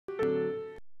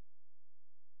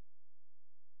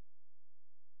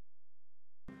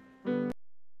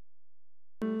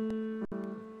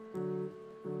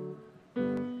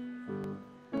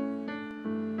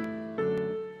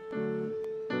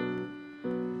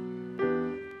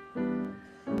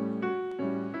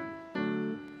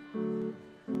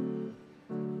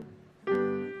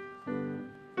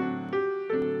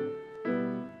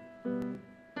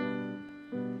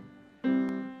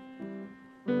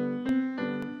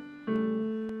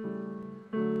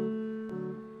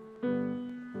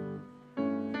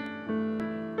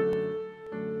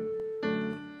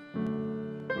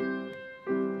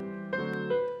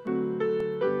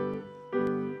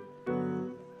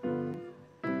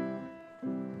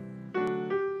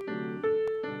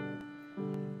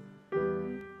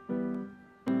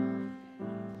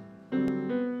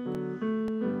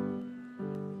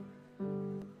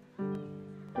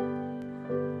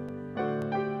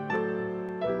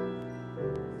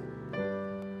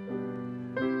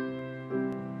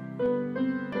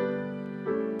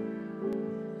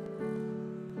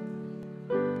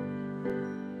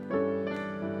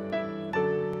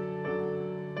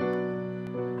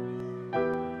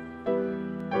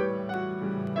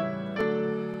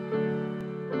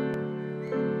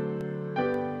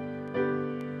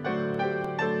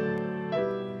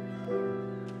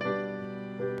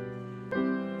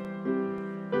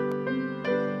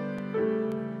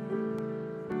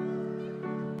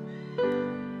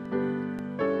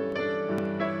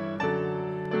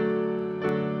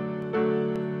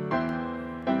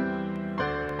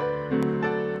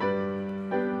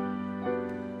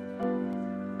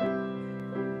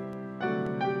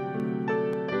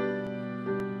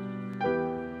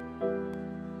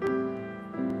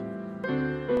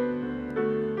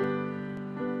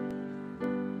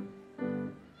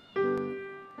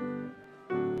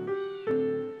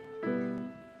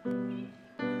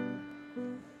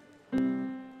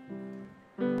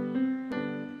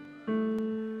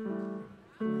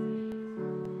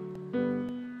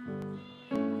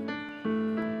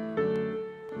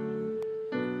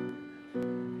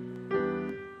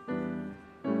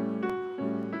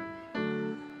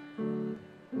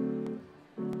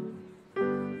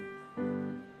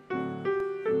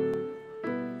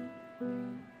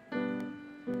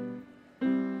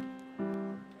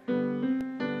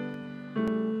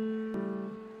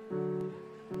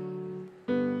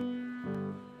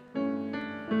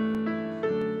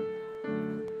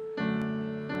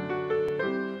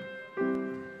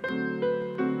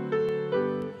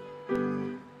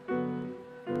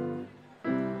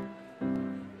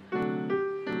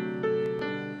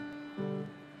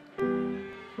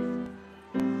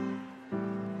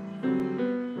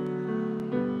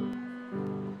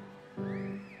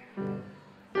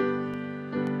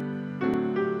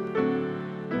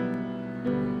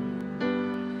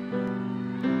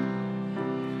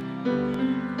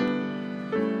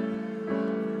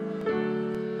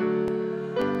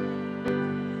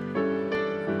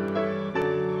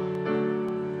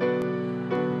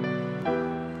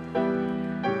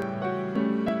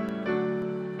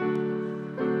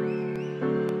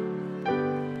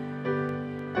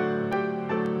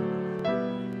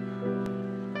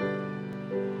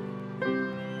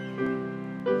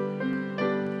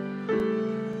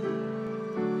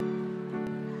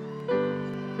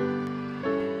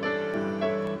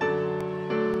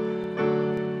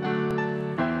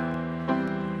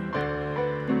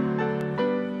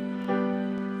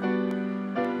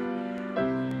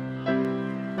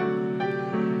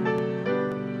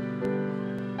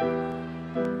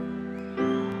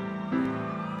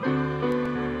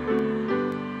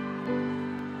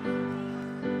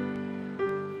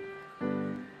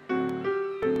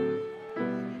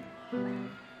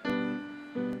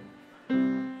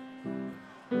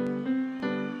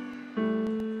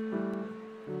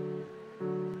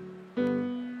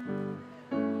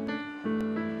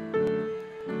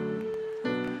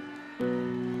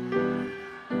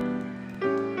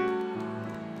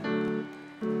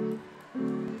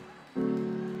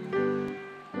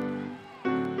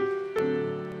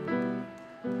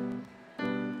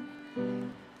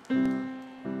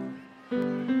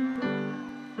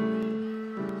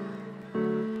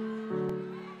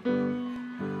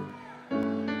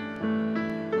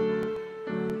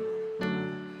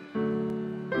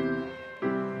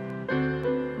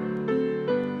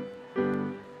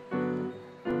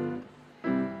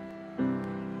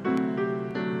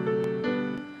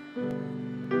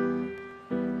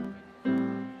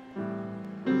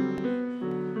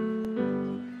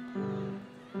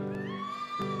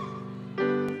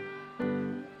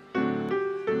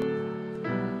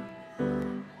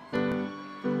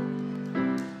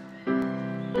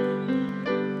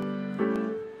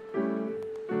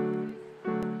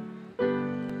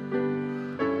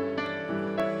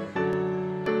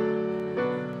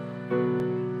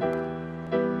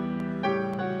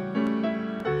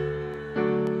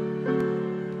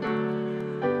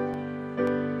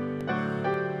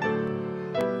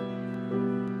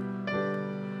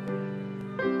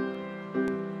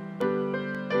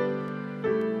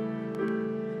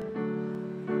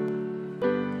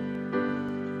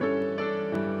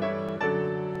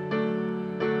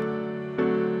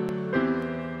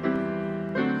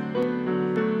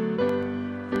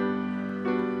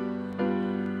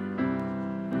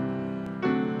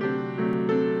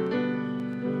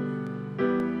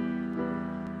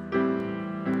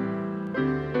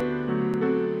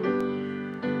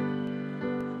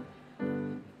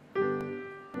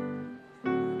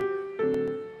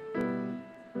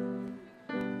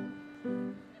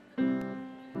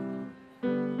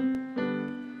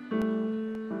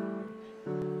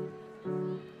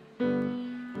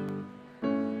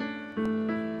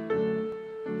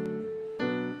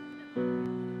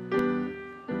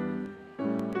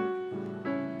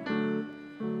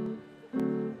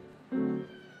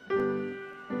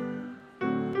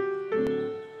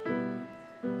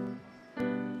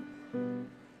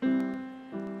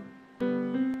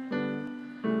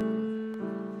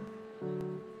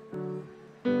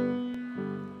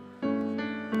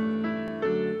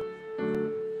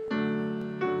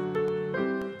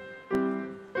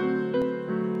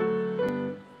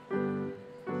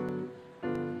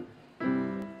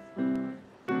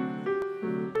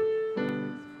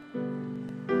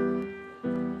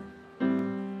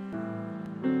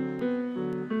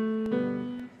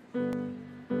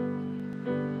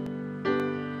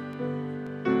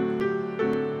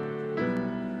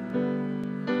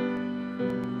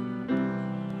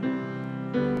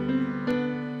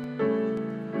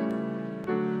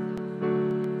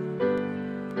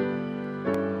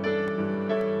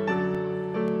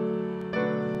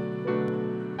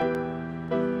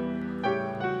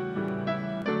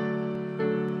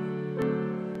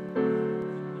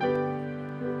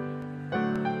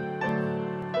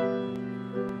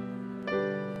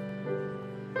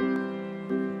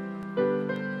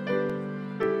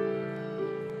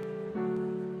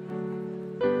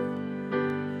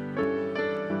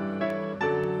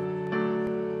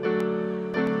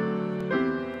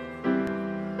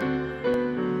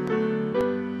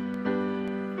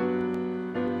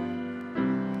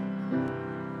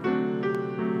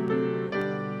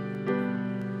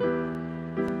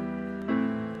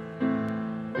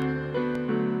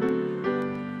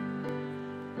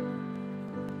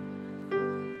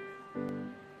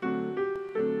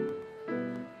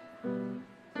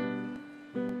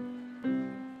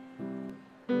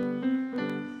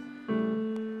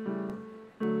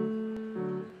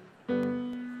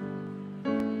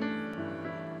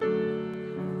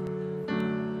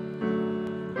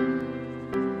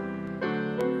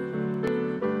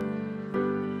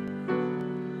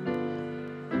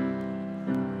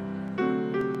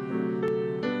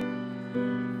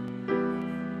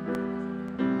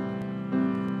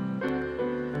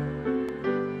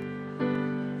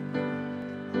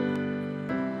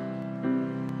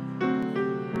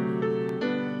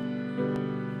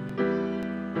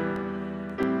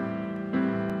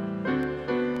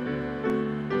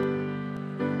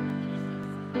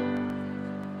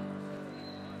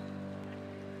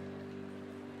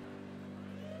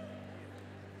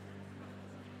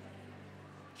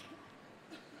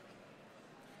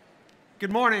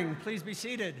Good morning. Please be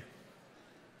seated.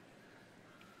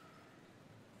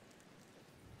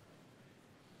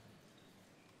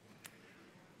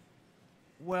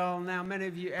 Well, now many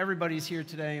of you, everybody's here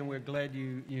today, and we're glad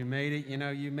you made it. You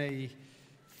know, you may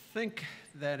think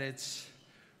that it's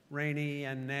rainy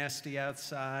and nasty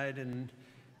outside, and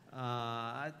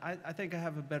I think I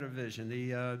have a better vision.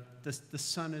 The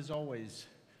sun is always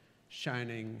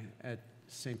shining at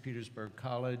St. Petersburg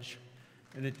College,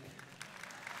 and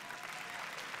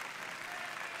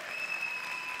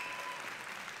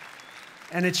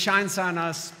it shines on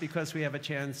us because we have a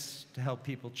chance to help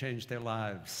people change their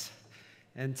lives.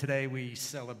 And today we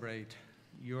celebrate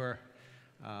your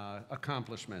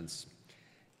accomplishments.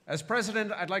 As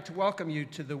president, I'd like to welcome you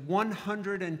to the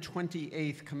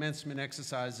 128th commencement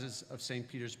exercises of St.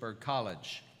 Petersburg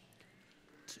College.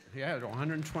 Yeah,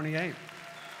 128.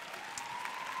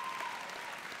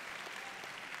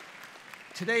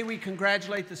 Today we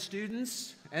congratulate the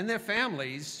students and their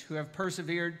families who have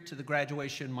persevered to the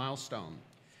graduation milestone.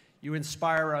 You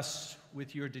inspire us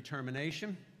with your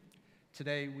determination.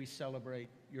 Today we celebrate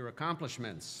your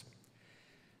accomplishments.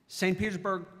 St.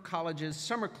 Petersburg College's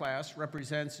summer class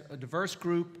represents a diverse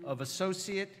group of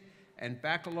associate and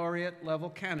baccalaureate level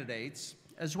candidates,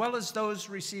 as well as those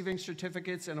receiving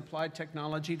certificates and applied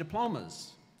technology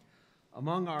diplomas.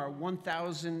 Among our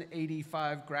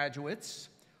 1,085 graduates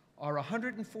are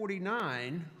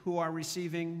 149 who are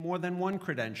receiving more than one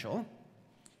credential.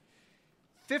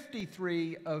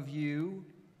 53 of you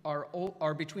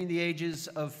are between the ages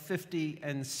of 50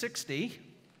 and 60.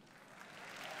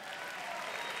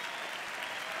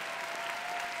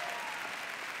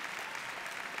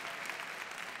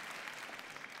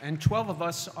 And 12 of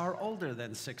us are older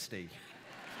than 60.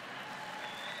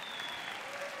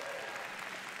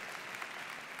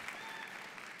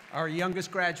 Our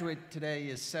youngest graduate today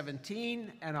is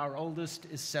 17, and our oldest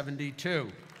is 72.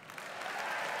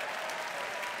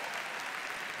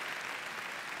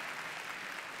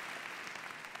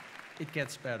 It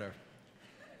gets better.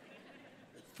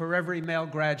 For every male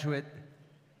graduate,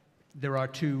 there are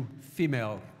 2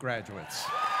 female graduates.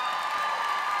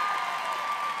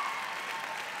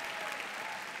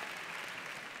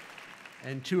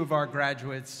 And 2 of our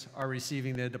graduates are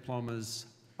receiving their diplomas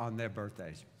on their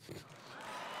birthdays.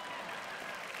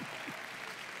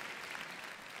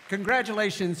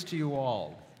 Congratulations to you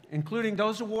all, including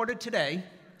those awarded today.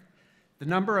 The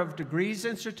number of degrees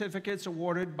and certificates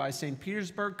awarded by St.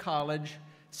 Petersburg College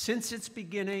since its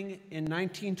beginning in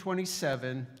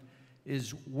 1927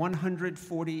 is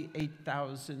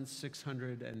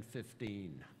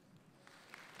 148,615.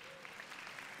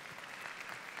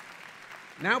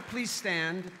 Now please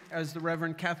stand as the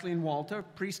Reverend Kathleen Walter,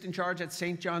 priest in charge at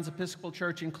St. John's Episcopal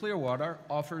Church in Clearwater,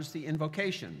 offers the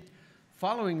invocation.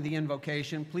 Following the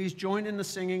invocation, please join in the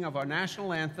singing of our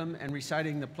national anthem and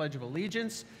reciting the Pledge of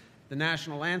Allegiance. The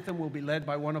national anthem will be led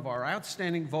by one of our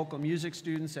outstanding vocal music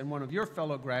students and one of your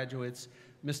fellow graduates,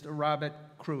 Mr. Robert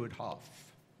Kruidhoff.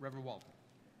 Reverend Walter.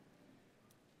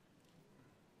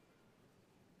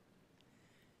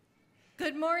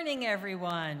 Good morning,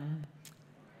 everyone.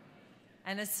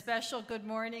 And a special good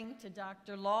morning to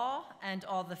Dr. Law and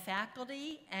all the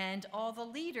faculty and all the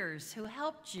leaders who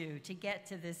helped you to get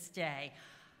to this day.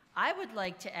 I would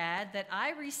like to add that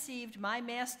I received my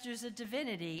Master's of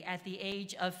Divinity at the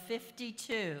age of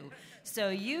 52. So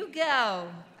you go,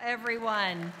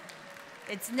 everyone.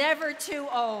 It's never too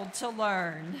old to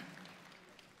learn.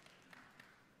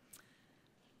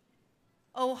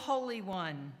 O Holy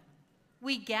One,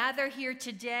 we gather here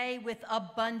today with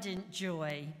abundant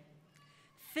joy.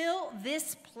 Fill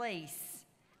this place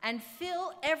and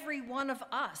fill every one of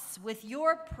us with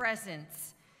your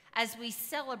presence as we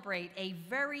celebrate a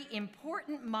very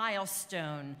important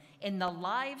milestone in the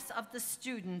lives of the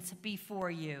students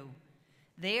before you,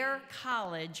 their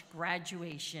college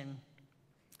graduation.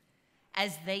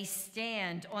 As they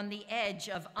stand on the edge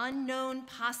of unknown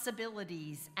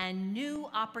possibilities and new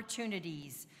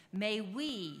opportunities, may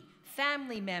we,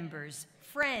 family members,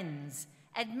 friends,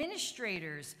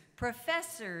 administrators,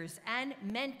 professors, and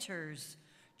mentors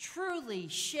truly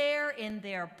share in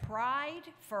their pride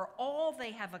for all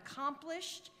they have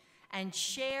accomplished and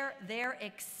share their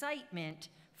excitement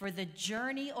for the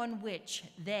journey on which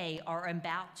they are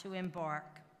about to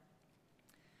embark.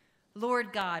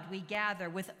 Lord God, we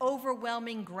gather with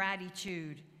overwhelming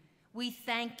gratitude. We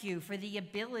thank you for the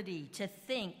ability to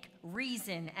think,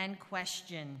 reason, and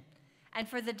question, and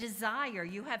for the desire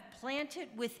you have planted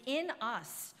within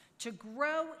us to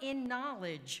grow in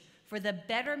knowledge for the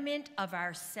betterment of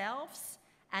ourselves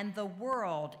and the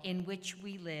world in which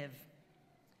we live.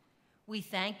 We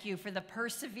thank you for the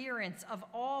perseverance of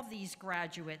all these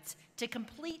graduates to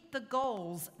complete the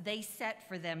goals they set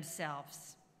for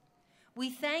themselves. We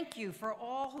thank you for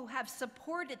all who have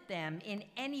supported them in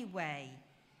any way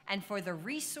and for the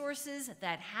resources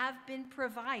that have been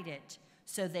provided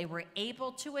so they were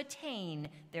able to attain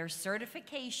their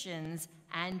certifications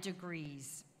and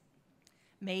degrees.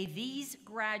 May these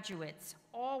graduates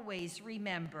always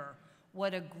remember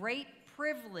what a great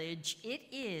privilege it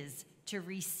is to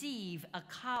receive a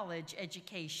college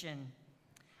education.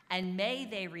 And may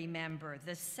they remember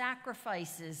the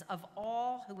sacrifices of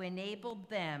all who enabled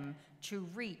them to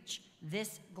reach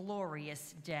this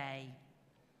glorious day.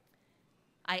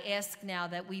 I ask now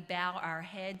that we bow our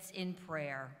heads in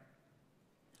prayer.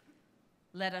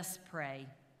 Let us pray.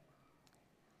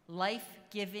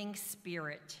 Life-giving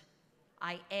Spirit,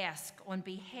 I ask on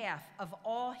behalf of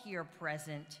all here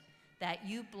present that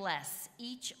you bless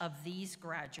each of these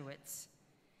graduates.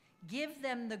 Give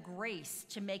them the grace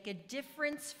to make a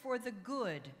difference for the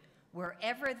good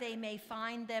wherever they may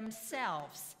find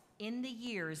themselves in the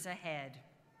years ahead.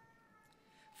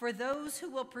 For those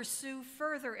who will pursue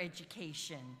further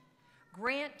education,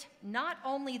 grant not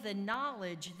only the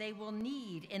knowledge they will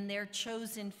need in their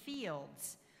chosen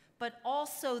fields, but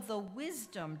also the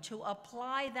wisdom to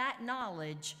apply that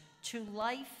knowledge to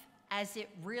life as it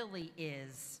really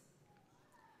is.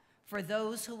 For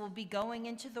those who will be going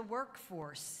into the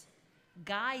workforce,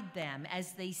 guide them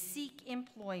as they seek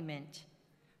employment,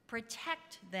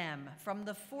 protect them from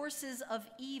the forces of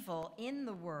evil in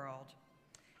the world,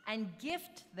 and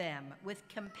gift them with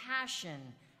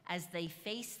compassion as they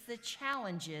face the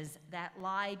challenges that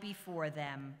lie before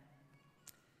them.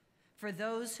 For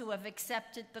those who have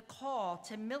accepted the call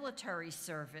to military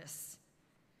service,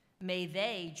 may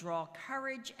they draw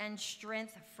courage and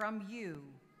strength from you,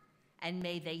 and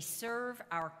may they serve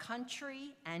our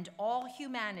country and all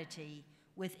humanity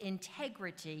with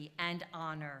integrity and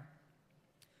honor.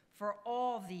 For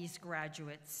all these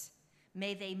graduates,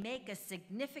 may they make a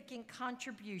significant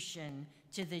contribution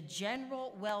to the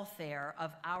general welfare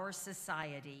of our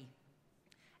society.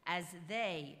 As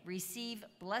they receive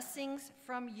blessings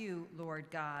from you, Lord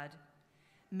God,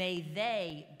 may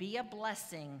they be a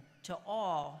blessing to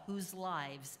all whose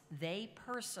lives they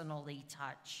personally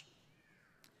touch.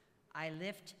 I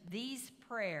lift these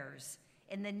prayers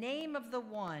in the name of the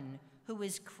one who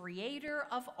is creator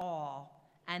of all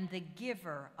and the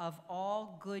giver of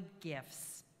all good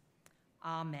gifts.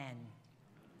 Amen.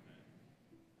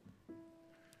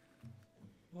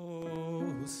 Oh,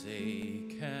 say,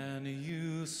 can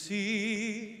you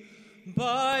see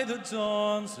by the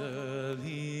dawn's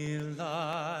early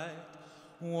light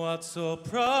what so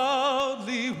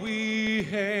proudly we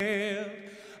hailed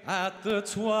at the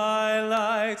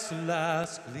twilight's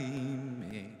last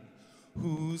gleaming,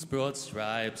 whose broad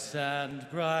stripes and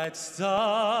bright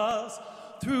stars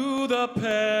through the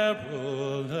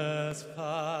perilous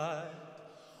fight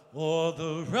o'er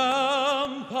the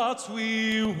ramparts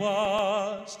we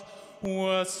watched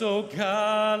were so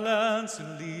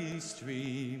gallantly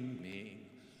streaming,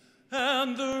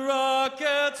 and the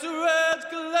rocket's red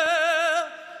glare,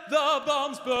 the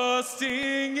bombs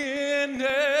bursting in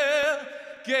air,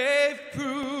 gave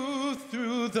proof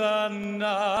through the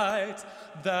night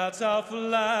that our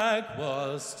flag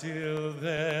was still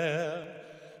there.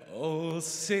 Oh,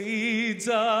 say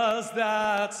does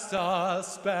that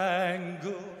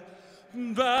star-spangled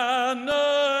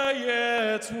banner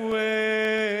yet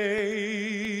wave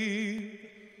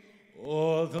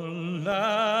o'er the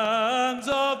land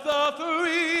of the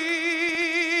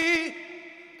free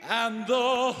and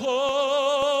the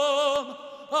home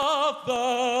of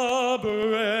the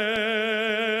brave?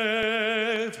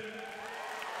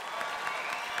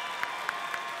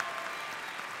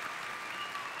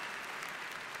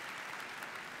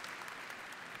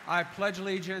 I pledge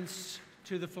allegiance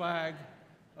to the flag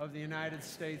of the United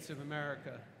States of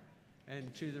America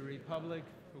and to the republic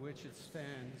for which it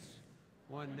stands,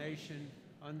 one nation,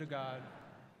 under God,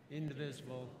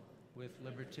 indivisible, with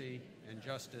liberty and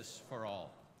justice for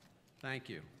all. Thank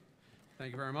you.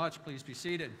 Thank you very much. Please be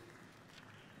seated.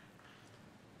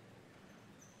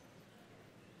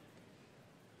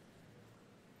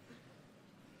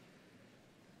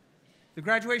 The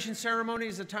graduation ceremony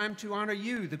is a time to honor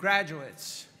you, the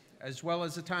graduates, as well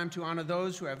as a time to honor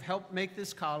those who have helped make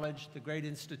this college the great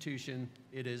institution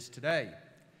it is today.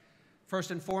 First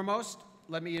and foremost,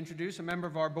 let me introduce a member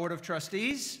of our Board of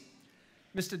Trustees.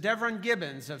 Mr. Devron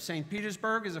Gibbons of St.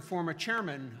 Petersburg is a former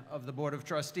chairman of the Board of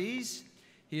Trustees.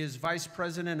 He is vice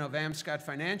president of Amscott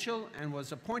Financial and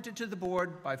was appointed to the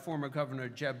board by former Governor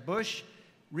Jeb Bush,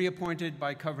 reappointed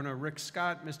by Governor Rick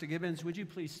Scott. Mr. Gibbons, would you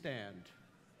please stand?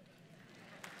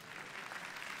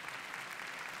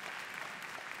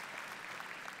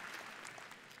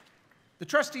 The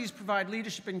trustees provide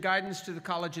leadership and guidance to the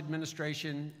college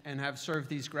administration and have served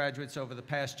these graduates over the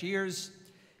past years.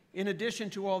 In addition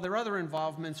to all their other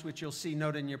involvements, which you'll see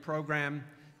noted in your program,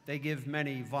 they give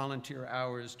many volunteer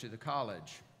hours to the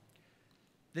college.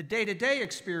 The day-to-day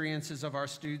experiences of our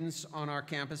students on our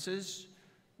campuses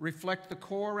reflect the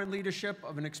core and leadership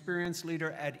of an experienced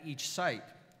leader at each site.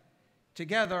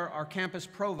 Together, our campus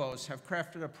provosts have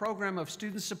crafted a program of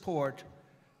student support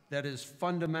that is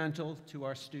fundamental to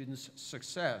our students'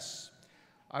 success.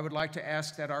 I would like to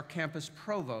ask that our campus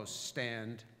provosts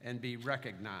stand and be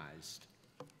recognized.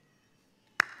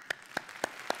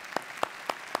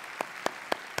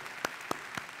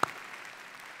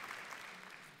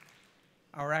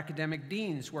 Our academic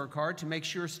deans work hard to make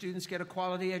sure students get a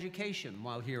quality education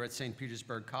while here at St.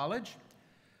 Petersburg College.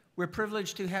 We're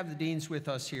privileged to have the deans with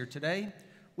us here today.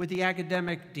 Would the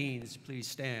academic deans please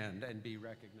stand and be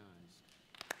recognized?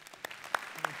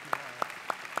 Thank you all.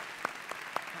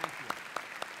 Thank you.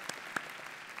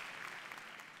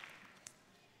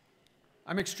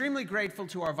 I'm extremely grateful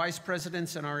to our vice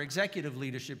presidents and our executive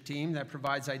leadership team that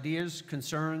provides ideas,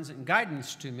 concerns, and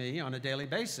guidance to me on a daily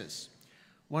basis.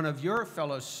 One of your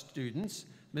fellow students,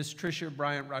 Ms. Tricia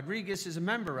Bryant-Rodriguez, is a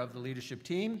member of the leadership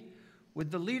team. Would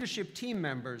the leadership team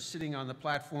members sitting on the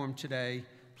platform today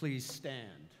please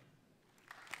stand?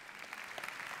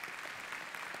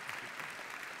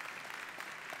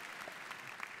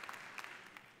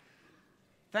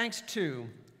 Thanks, too,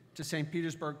 to St.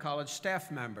 Petersburg College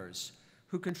staff members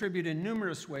who contribute in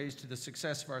numerous ways to the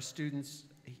success of our students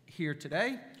here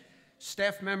today.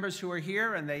 Staff members who are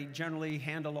here, and they generally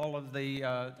handle all of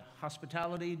the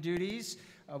hospitality duties.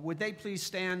 Would they please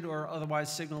stand or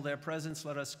otherwise signal their presence?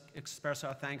 Let us express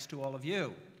our thanks to all of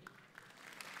you.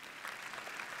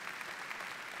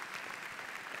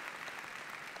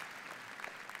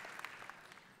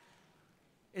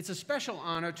 It's a special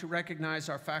honor to recognize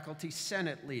our Faculty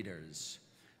Senate leaders.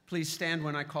 Please stand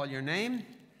when I call your name.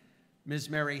 Ms.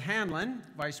 Mary Hanlon,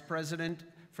 Vice President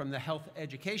from the Health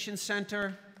Education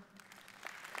Center.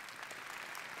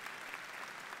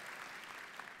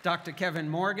 Dr. Kevin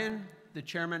Morgan, the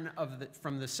chairman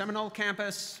from the Seminole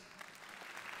campus.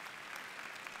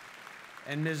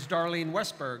 And Ms. Darlene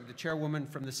Westberg, the chairwoman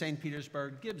from the St.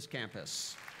 Petersburg Gibbs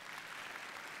campus.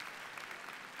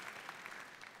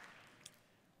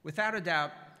 Without a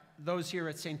doubt, those here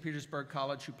at St. Petersburg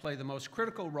College who play the most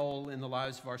critical role in the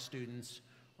lives of our students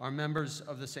are members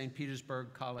of the St.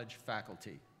 Petersburg College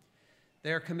faculty.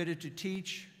 They are committed to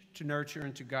teach, to nurture,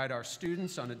 and to guide our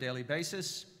students on a daily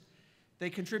basis.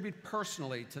 They contribute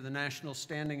personally to the national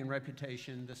standing and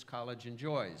reputation this college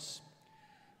enjoys.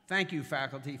 Thank you,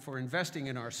 faculty, for investing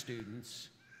in our students,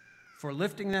 for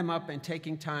lifting them up and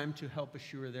taking time to help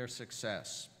assure their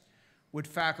success. Would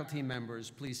faculty members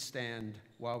please stand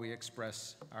while we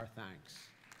express our thanks?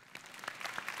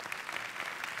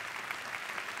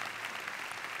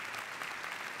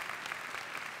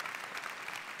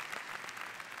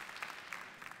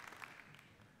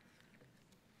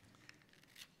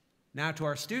 Now to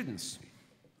our students.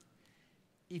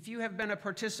 If you have been a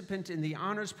participant in the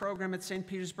honors program at St.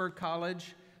 Petersburg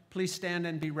College, please stand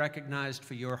and be recognized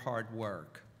for your hard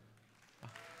work.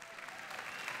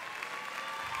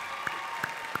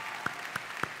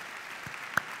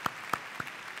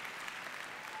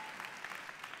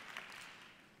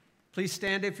 Please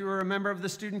stand if you are a member of the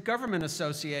Student Government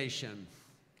Association.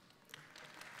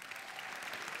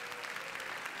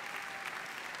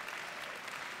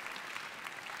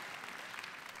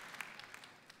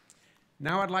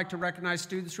 Now I'd like to recognize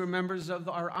students who are members of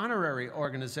our honorary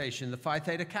organization, the Phi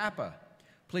Theta Kappa.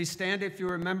 Please stand if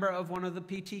you're a member of one of the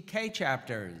PTK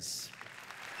chapters.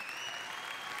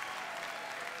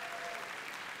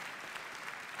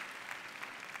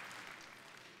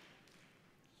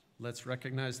 Let's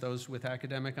recognize those with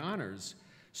academic honors.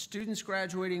 Students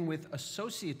graduating with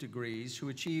associate degrees who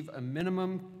achieve a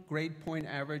minimum grade point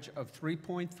average of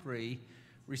 3.3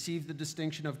 receive the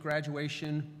distinction of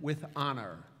graduation with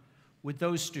honor. Would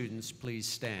those students please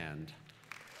stand?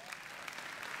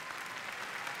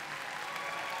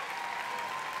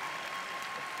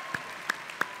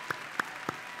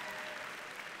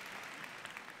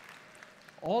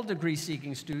 All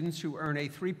degree-seeking students who earn a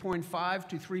 3.5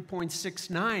 to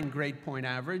 3.69 grade point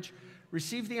average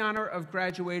receive the honor of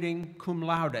graduating cum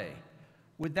laude.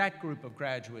 Would that group of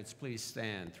graduates please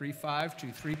stand? 3.5 to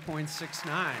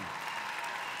 3.69.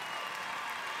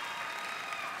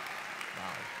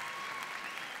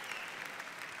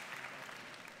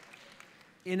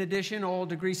 In addition, all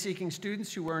degree-seeking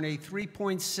students who earn a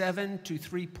 3.7 to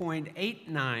 3.89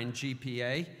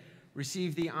 GPA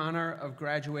receive the honor of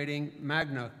graduating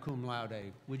magna cum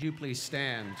laude. Would you please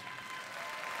stand?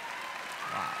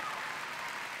 Wow.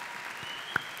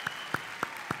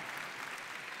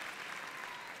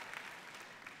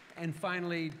 And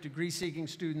finally, degree-seeking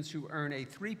students who earn a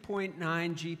 3.9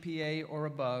 GPA or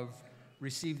above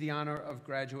receive the honor of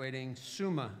graduating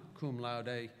summa cum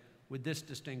laude. Would this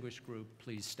distinguished group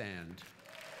please stand?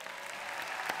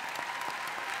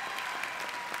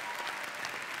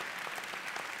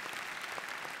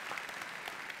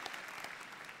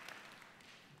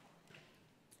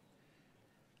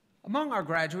 Among our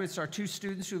graduates are two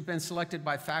students who have been selected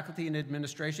by faculty and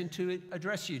administration to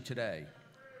address you today.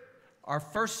 Our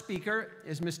first speaker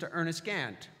is Mr. Ernest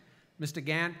Gant. Mr.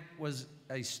 Gant was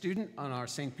a student on our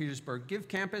St. Petersburg Give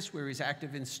campus, where he's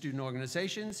active in student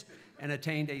organizations and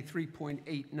attained a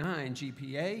 3.89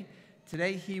 GPA.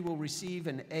 Today, he will receive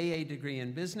an AA degree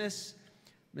in business.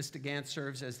 Mr. Gant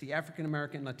serves as the African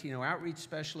American Latino Outreach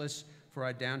Specialist for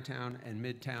our downtown and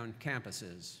midtown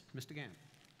campuses. Mr. Gant.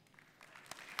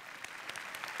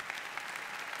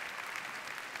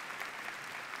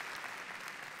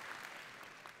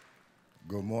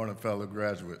 Good morning, fellow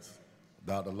graduates,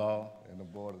 Dr. Law, and the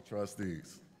Board of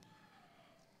Trustees.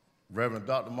 Reverend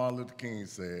Dr. Martin Luther King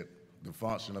said, the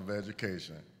function of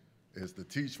education is to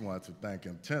teach one to think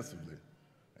intensively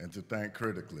and to think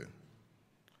critically.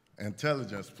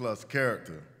 Intelligence plus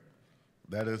character,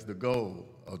 that is the goal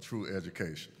of true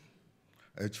education.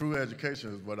 A true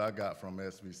education is what I got from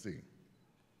SBC.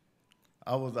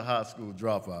 I was a high school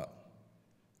dropout,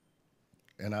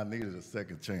 and I needed a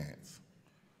second chance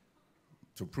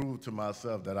to prove to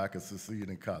myself that I could succeed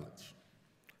in college.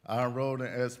 I enrolled in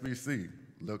SPC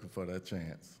looking for that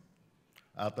chance.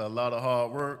 After a lot of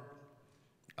hard work,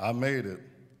 I made it,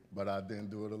 but I didn't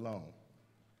do it alone.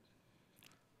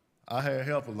 I had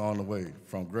help along the way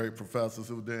from great professors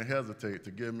who didn't hesitate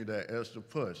to give me that extra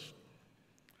push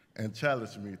and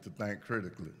challenge me to think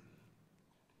critically.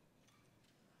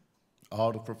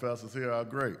 All the professors here are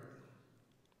great,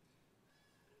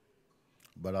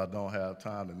 but I don't have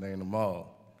time to name them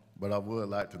all, but I would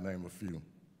like to name a few.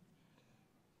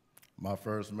 My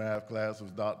first math class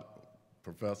was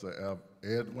Professor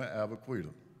Edwin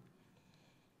Abaquita,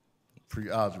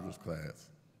 pre-algebra class.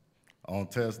 On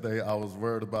test day, I was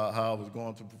worried about how I was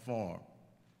going to perform.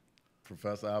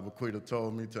 Professor Abaquita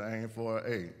told me to aim for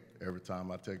an A every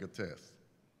time I take a test.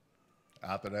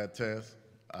 After that test,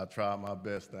 I tried my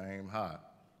best to aim high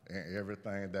in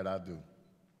everything that I do.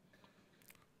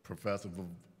 Professor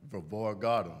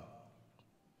Verboer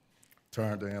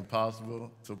turned the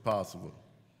impossible to possible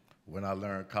when I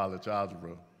learned college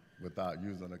algebra without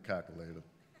using a calculator.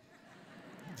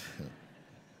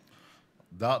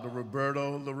 Dr.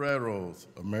 Roberto Lorero's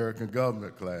American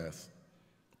government class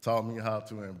taught me how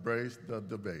to embrace the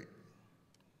debate.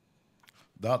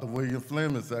 Dr. William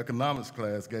Fleming's economics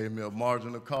class gave me a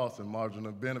marginal cost and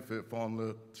marginal benefit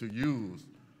formula to use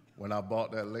when I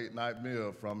bought that late night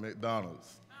meal from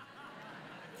McDonald's.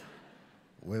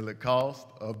 Will it cost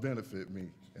or benefit me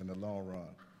in the long run?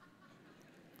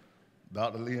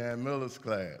 Dr. Leanne Miller's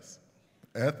class,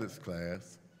 ethics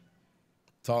class,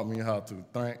 taught me how to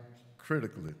think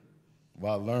critically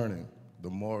while learning the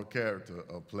moral character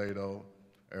of Plato,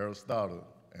 Aristotle,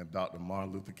 and Dr.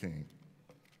 Martin Luther King.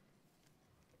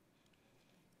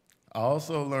 I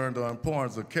also learned the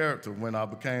importance of character when I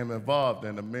became involved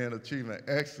in the Men Achieving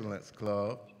Excellence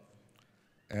Club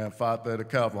and Phi Theta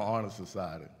Kappa Honor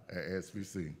Society at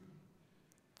SPC.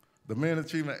 The Men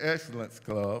Achieving Excellence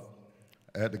Club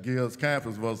at the Guilds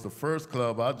campus was the first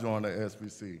club I joined at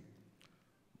SPC.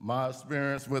 My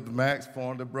experience with the Max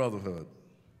formed a brotherhood.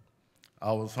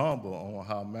 I was humble on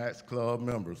how Max Club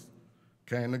members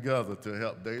came together to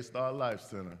help Daystar Life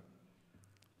Center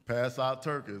pass out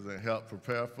turkeys and help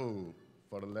prepare food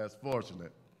for the less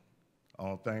fortunate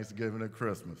on Thanksgiving and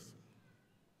Christmas.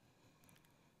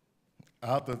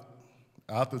 After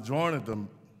joining the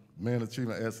Men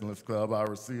Achieving Excellence Club, I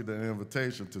received an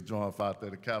invitation to join Phi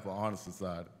Theta Kappa Honor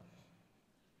Society.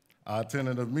 I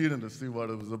attended a meeting to see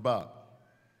what it was about.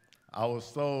 I was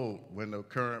sold when the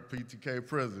current PTK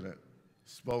president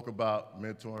spoke about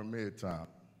Mentoring Midtown.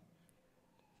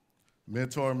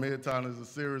 Mentoring Midtown is a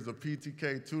series of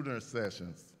PTK tutoring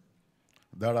sessions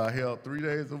that are held 3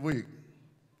 days a week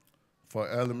for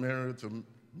elementary to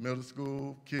middle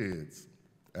school kids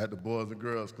at the Boys and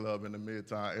Girls Club in the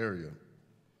Midtown area.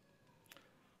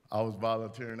 I was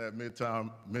volunteering at Mentoring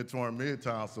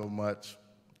Midtown so much,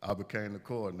 I became the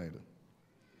coordinator.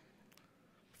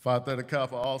 Phi Theta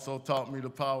Kappa also taught me the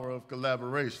power of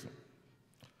collaboration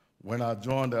when I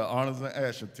joined the Honors and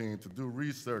Action team to do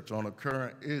research on a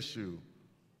current issue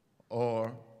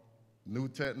or new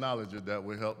technology that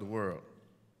will help the world.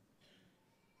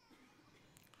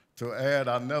 To add,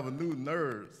 I never knew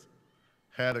nerds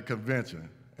had a convention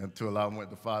until I went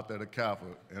to Phi Theta Kappa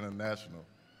International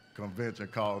Convention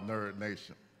called Nerd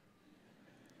Nation.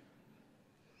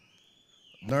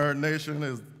 Nerd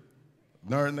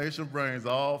Nation brings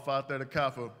all Phi Theta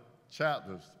Kappa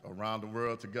chapters around the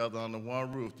world together under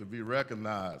one roof to be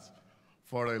recognized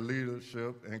for their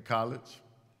leadership in college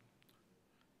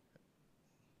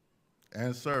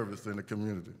and service in the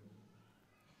community.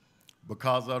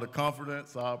 Because of the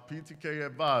confidence our PTK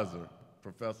advisor,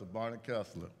 Professor Barney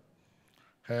Kessler,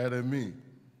 had in me,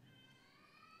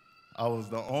 I was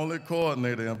the only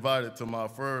coordinator invited to my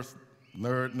first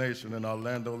Nerd Nation in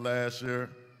Orlando last year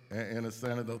and in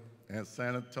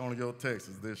San Antonio,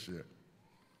 Texas this year.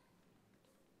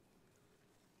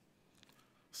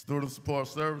 Student Support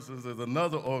Services is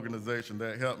another organization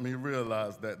that helped me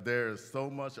realize that there is so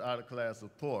much out-of-class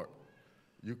support,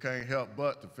 you can't help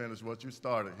but to finish what you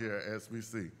started here at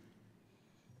SBC.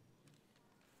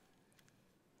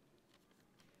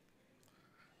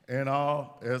 In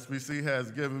all, SBC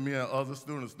has given me and other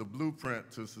students the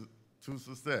blueprint to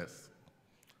success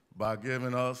by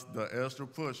giving us the extra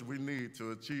push we need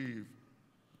to achieve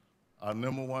our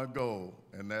 #1 goal,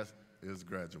 and that is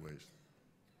graduation.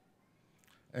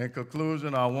 In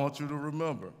conclusion, I want you to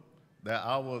remember that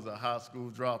I was a high school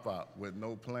dropout with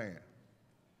no plan.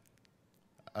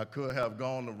 I could have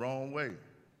gone the wrong way.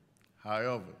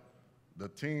 However, the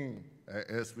team at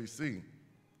SBC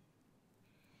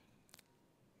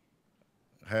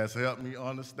has helped me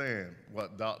understand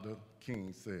what Dr.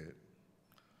 King said.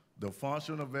 The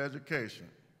function of education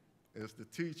is to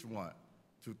teach one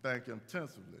to think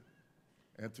intensively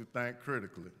and to think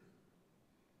critically.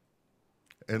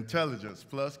 Intelligence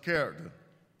plus character,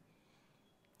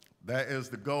 that is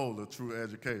the goal of true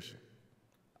education.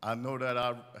 I know that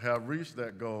I have reached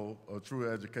that goal of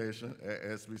true education at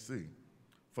SBC.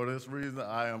 For this reason,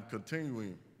 I am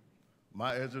continuing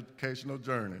my educational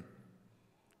journey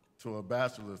to a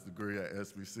bachelor's degree at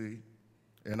SBC,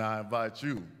 and I invite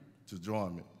you to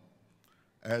join me.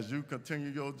 As you continue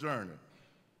your journey,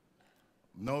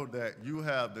 know that you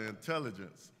have the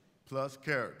intelligence plus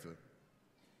character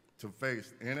to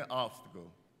face any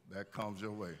obstacle that comes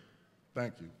your way.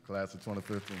 Thank you, class of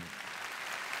 2015.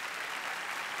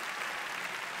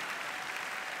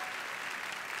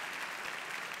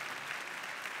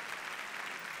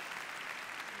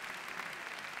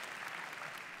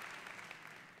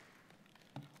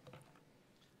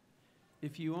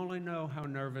 If you only know how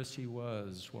nervous he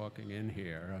was walking in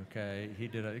here, okay?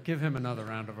 Give him another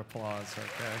round of applause,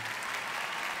 okay?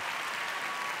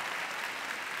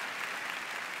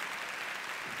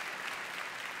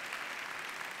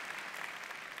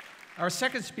 Our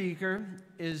second speaker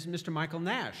is Mr. Michael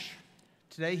Nash.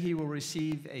 Today he will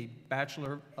receive a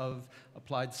Bachelor of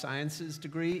Applied Sciences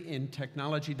degree in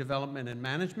Technology Development and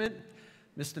Management.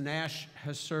 Mr. Nash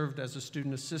has served as a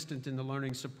student assistant in the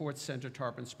Learning Support Center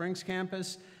Tarpon Springs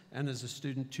campus and as a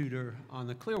student tutor on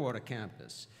the Clearwater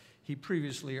campus. He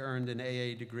previously earned an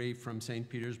AA degree from St.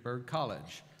 Petersburg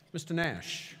College. Mr.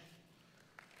 Nash.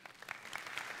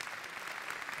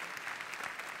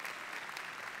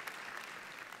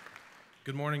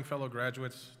 Good morning, fellow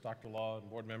graduates, Dr. Law, and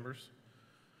board members.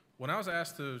 When I was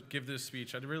asked to give this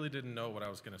speech, I really didn't know what I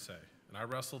was going to say. And I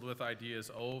wrestled with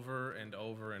ideas over and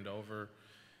over and over.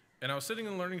 And I was sitting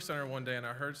in the Learning Center one day and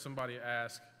I heard somebody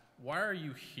ask, "Why are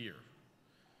you here?"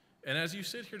 And as you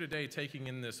sit here today taking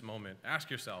in this moment, ask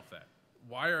yourself that.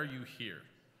 Why are you here?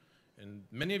 And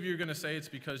many of you are going to say it's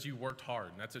because you worked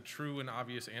hard, and that's a true and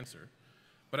obvious answer.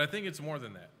 But I think it's more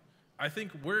than that. I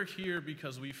think we're here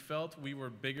because we felt we were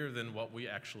bigger than what we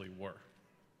actually were.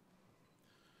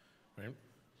 Right?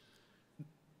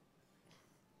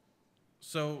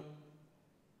 So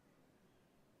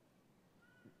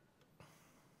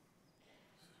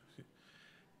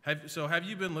have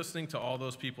you been listening to all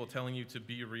those people telling you to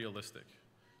be realistic?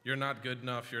 You're not good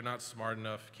enough, you're not smart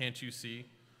enough, can't you see?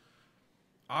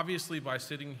 Obviously, by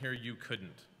sitting here, you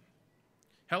couldn't.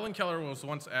 Helen Keller was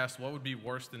once asked what would be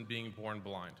worse than being born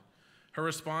blind. Her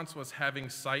response was having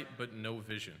sight but no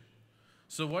vision.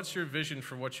 So what's your vision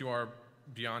for what you are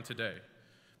beyond today?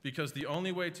 Because the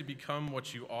only way to become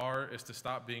what you are is to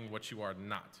stop being what you are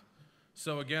not.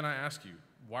 So again, I ask you,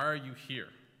 why are you here?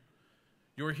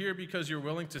 You're here because you're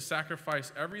willing to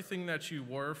sacrifice everything that you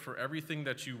were for everything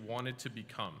that you wanted to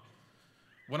become.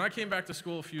 When I came back to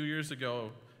school a few years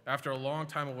ago, after a long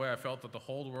time away, I felt that the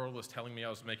whole world was telling me I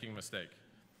was making a mistake.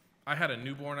 I had a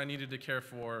newborn I needed to care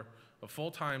for, a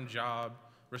full-time job,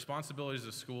 responsibilities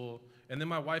at school, and then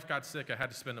my wife got sick. I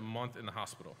had to spend a month in the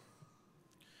hospital.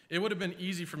 It would have been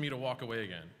easy for me to walk away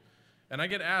again. And I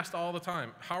get asked all the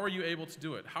time, how are you able to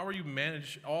do it? How are you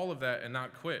manage all of that and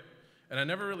not quit? and I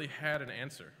never really had an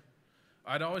answer.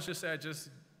 I'd always just say I just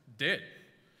did.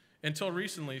 Until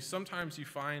recently, sometimes you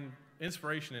find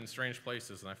inspiration in strange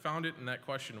places, and I found it in that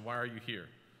question, why are you here?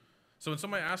 So when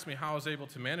somebody asks me how I was able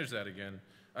to manage that again,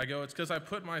 I go, it's because I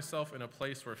put myself in a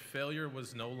place where failure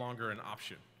was no longer an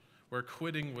option, where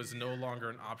quitting was no longer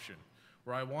an option,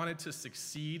 where I wanted to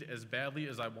succeed as badly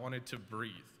as I wanted to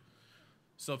breathe.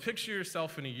 So picture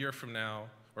yourself in a year from now,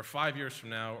 or 5 years from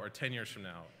now, or 10 years from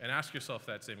now, and ask yourself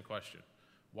that same question.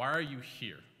 Why are you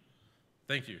here?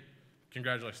 Thank you.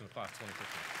 Congratulations, class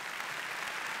 2015.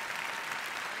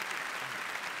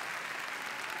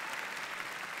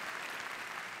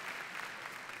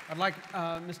 I'd like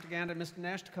Mr. Ganda and Mr.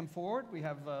 Nash to come forward. We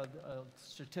have a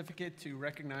certificate to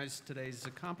recognize today's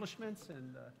accomplishments,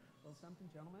 and a little something,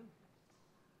 gentlemen.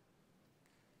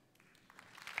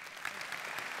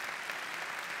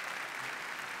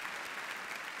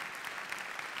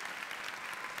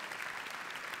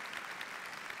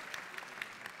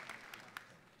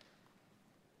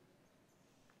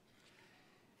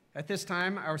 At this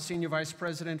time, our Senior Vice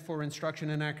President for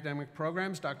Instruction and Academic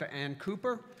Programs, Dr. Ann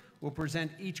Cooper, will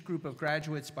present each group of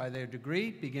graduates by their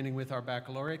degree, beginning with our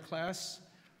baccalaureate class.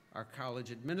 Our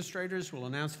college administrators will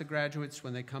announce the graduates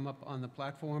when they come up on the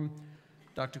platform.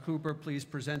 Dr. Cooper, please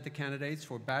present the candidates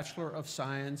for Bachelor of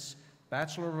Science,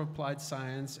 Bachelor of Applied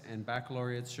Science, and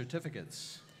baccalaureate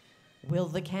certificates. Will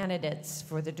the candidates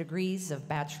for the degrees of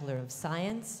Bachelor of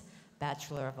Science,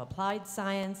 Bachelor of Applied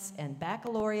Science, and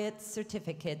baccalaureate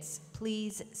certificates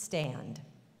please stand?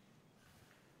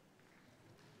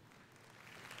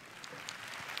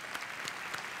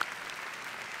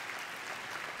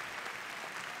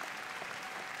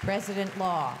 President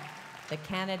Law, the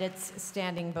candidates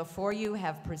standing before you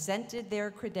have presented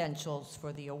their credentials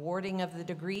for the awarding of the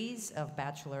degrees of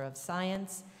Bachelor of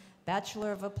Science,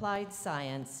 Bachelor of Applied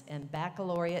Science, and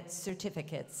baccalaureate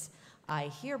certificates.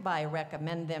 I hereby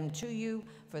recommend them to you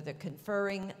for the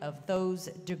conferring of those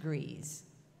degrees.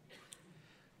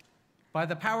 By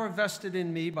the power vested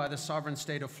in me by the sovereign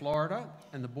state of Florida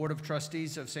and the Board of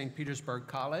Trustees of St. Petersburg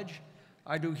College,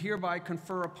 I do hereby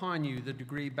confer upon you the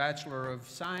degree Bachelor of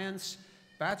Science,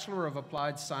 Bachelor of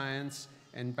Applied Science,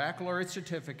 and baccalaureate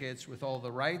certificates with all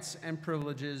the rights and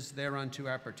privileges thereunto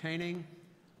appertaining.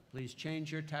 Please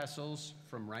change your tassels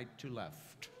from right to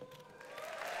left.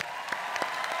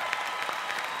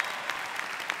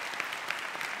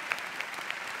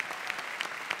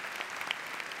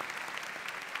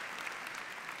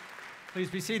 Please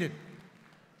be seated.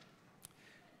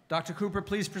 Dr. Cooper,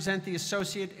 please present the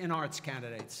Associate in Arts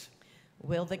candidates.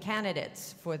 Will the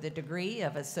candidates for the degree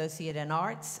of Associate in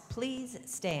Arts please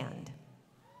stand?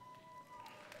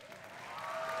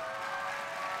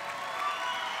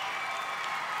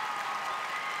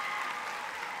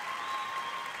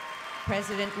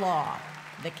 President Law,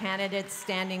 the candidates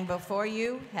standing before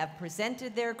you have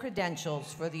presented their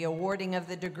credentials for the awarding of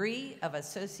the degree of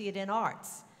Associate in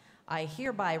Arts. I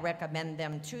hereby recommend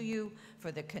them to you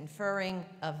for the conferring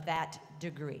of that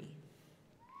degree.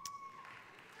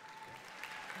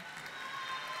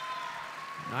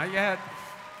 Not yet.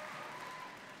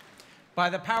 By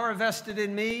the power vested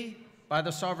in me by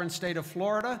the sovereign state of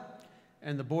Florida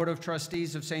and the Board of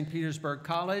Trustees of St. Petersburg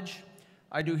College,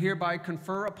 I do hereby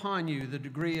confer upon you the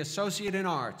degree Associate in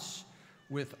Arts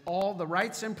with all the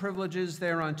rights and privileges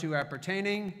thereunto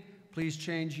appertaining. Please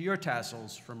change your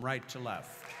tassels from right to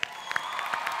left.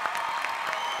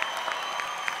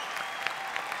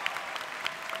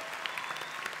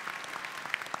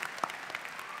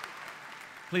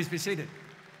 Please be seated.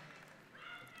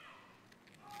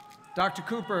 Dr.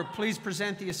 Cooper, please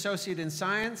present the Associate in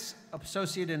Science,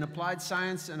 Associate in Applied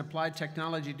Science, and Applied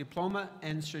Technology Diploma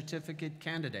and Certificate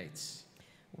candidates.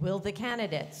 Will the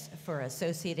candidates for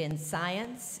Associate in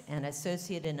Science and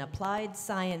Associate in Applied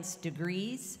Science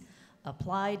degrees,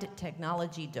 Applied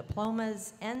Technology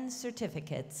Diplomas, and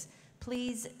Certificates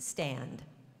please stand?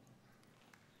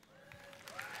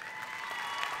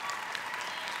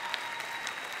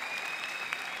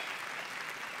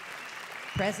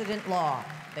 President Law,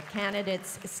 the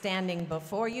candidates standing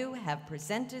before you have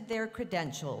presented their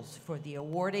credentials for the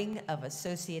awarding of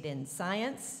Associate in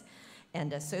Science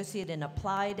and Associate in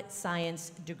Applied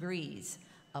Science degrees,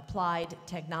 Applied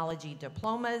Technology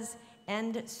Diplomas,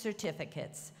 and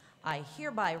Certificates. I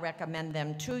hereby recommend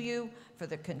them to you for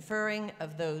the conferring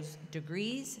of those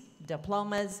degrees,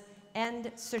 diplomas,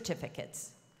 and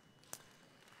certificates.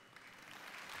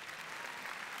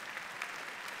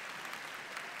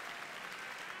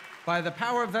 By the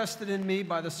power vested in me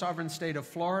by the sovereign state of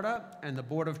Florida and the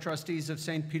Board of Trustees of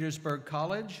St. Petersburg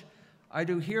College, I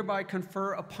do hereby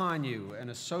confer upon you an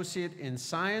Associate in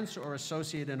Science or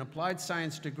Associate in Applied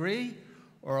Science degree,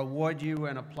 or award you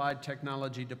an Applied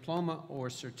Technology diploma or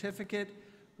certificate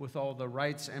with all the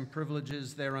rights and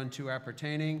privileges thereunto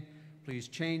appertaining. Please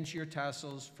change your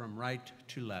tassels from right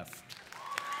to left.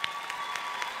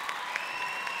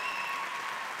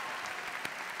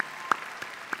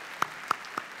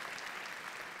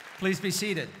 Please be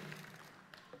seated.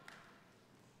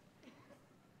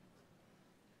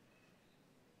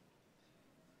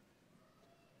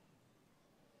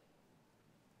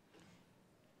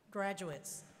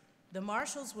 Graduates, the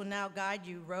marshals will now guide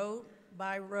you row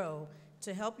by row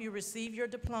to help you receive your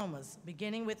diplomas,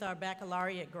 beginning with our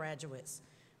baccalaureate graduates.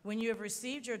 When you have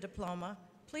received your diploma,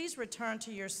 please return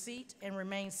to your seat and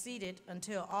remain seated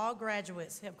until all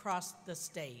graduates have crossed the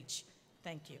stage.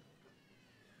 Thank you.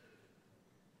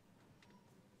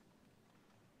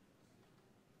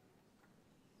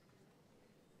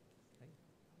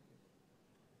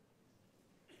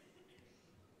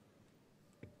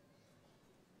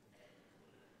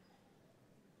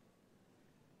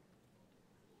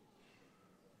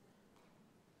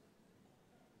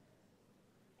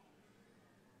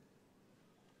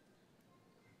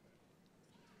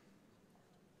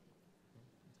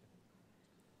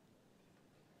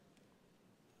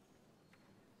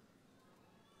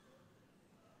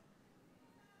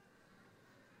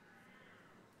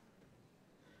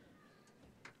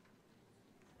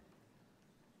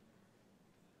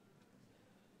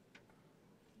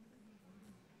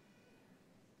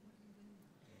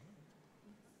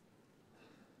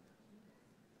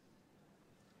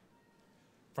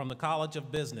 From the College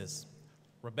of Business,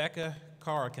 Rebecca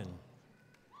Carrican.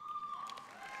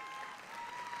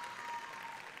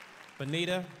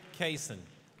 Benita Kaysen.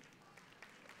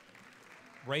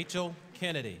 Rachel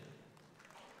Kennedy.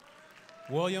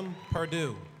 William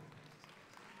Perdue.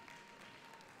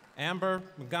 Amber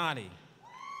Magani.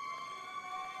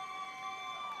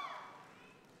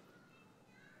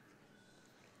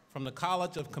 From the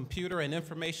College of Computer and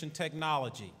Information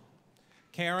Technology,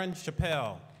 Karen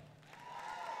Chappelle.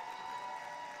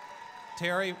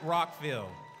 Terry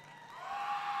Rockville.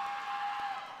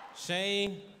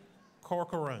 Shane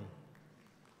Corcoran.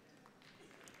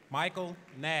 Michael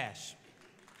Nash.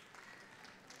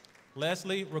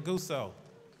 Leslie Raguso.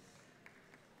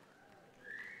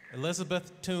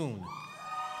 Elizabeth Toon.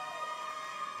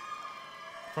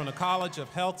 From the College of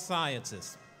Health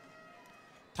Sciences,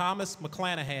 Thomas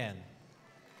McClanahan.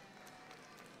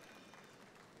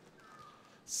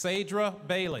 Sadra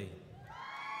Bailey.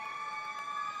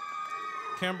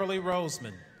 Kimberly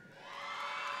Roseman.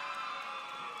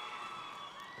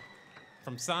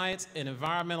 From Science and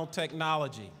Environmental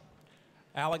Technology,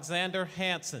 Alexander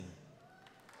Hansen.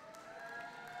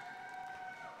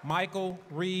 Michael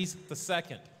Rees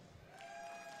II.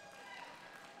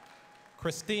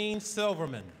 Christine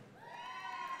Silverman.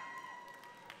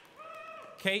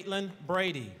 Caitlin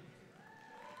Brady.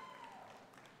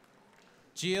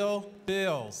 Jill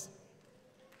Bills.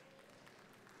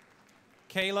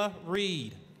 Kayla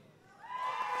Reed.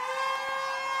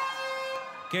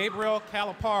 Gabriel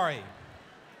Calipari.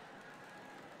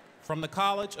 From the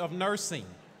College of Nursing,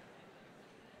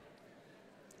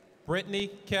 Brittany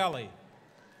Kelly.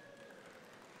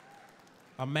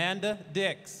 Amanda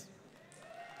Dix.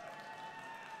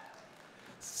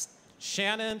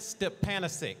 Shannon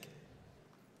Stepanisic.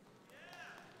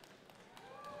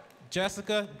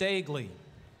 Jessica Dagley.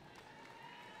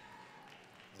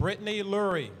 Brittany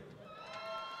Lurie.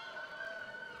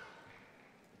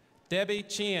 Debbie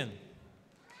Chien.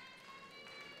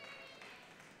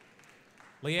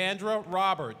 Leandra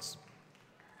Roberts.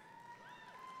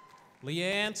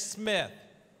 Leanne Smith.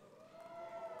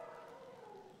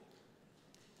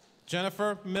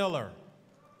 Jennifer Miller.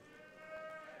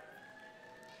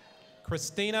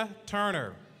 Christina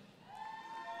Turner.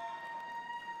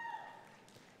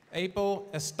 April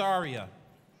Estaria.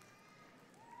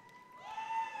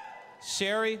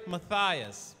 Sherry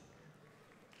Matthias.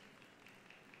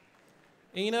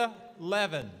 Ina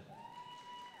Levin.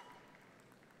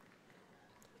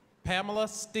 Pamela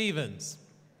Stevens.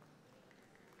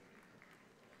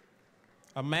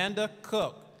 Amanda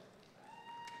Cook.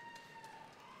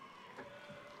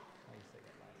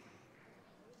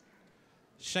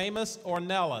 Seamus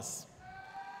Ornelas.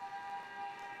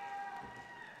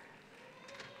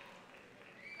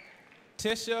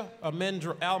 Tisha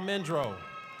Almendro.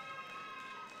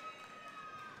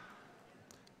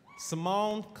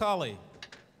 Simone Cully.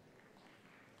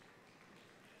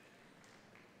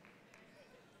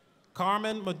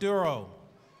 Carmen Maduro.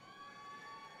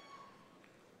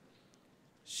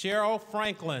 Cheryl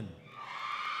Franklin.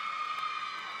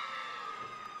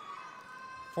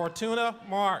 Fortuna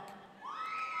Mark.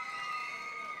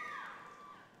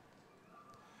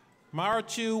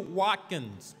 Marichu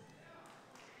Watkins.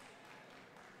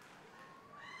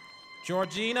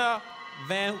 Georgina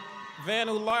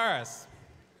Vanularis.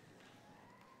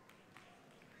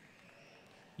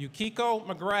 Yukiko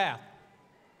McGrath.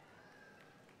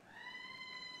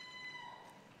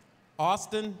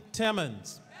 Austin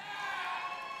Timmons.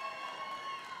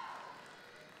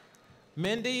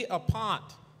 Mindy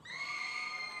Apont.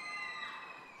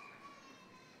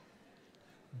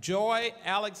 Joy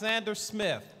Alexander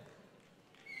Smith.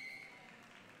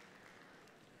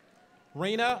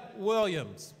 Rena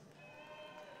Williams.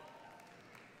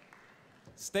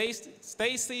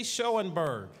 Stacy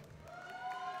Schoenberg.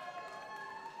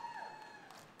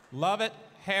 Lovett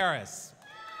Harris.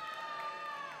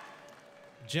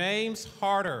 James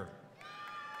Harder.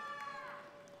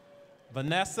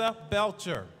 Vanessa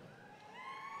Belcher.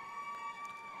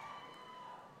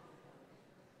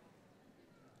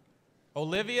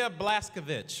 Olivia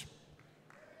Blaskovich.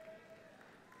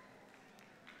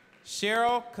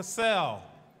 Cheryl Cassell.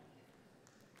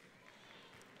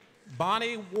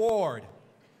 Bonnie Ward.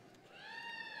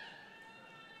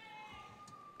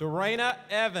 Dorena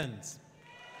Evans.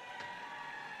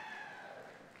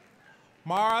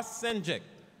 Mara Sinjic.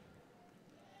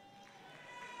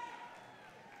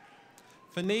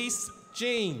 Fenice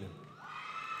Jean.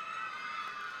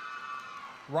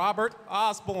 Robert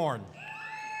Osborne.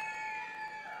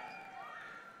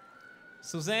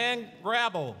 Suzanne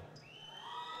Grabble.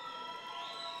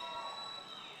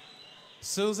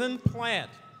 Susan Plant.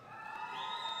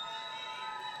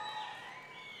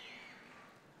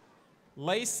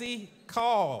 Lacey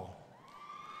Call.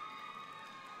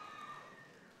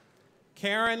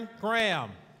 Karen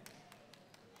Graham.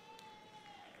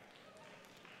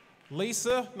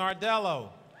 Lisa Nardello.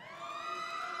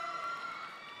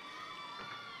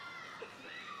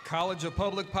 College of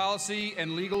Public Policy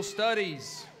and Legal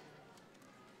Studies.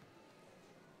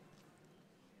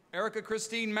 Erica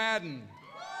Christine Madden.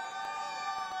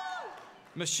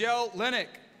 Michelle Lennick.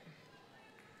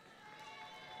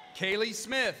 Kaylee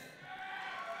Smith.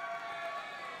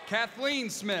 Kathleen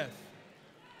Smith.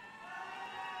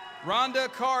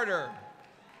 Rhonda Carter.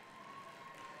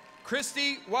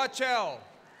 Christy Wachell.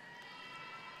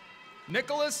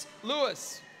 Nicholas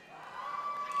Lewis.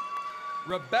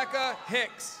 Rebecca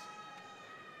Hicks.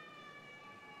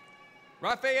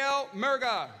 Raphael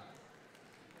Murga.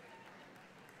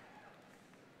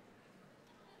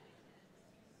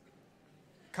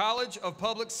 College of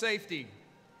Public Safety.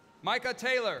 Micah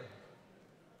Taylor.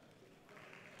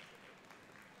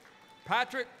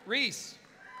 Patrick Reese.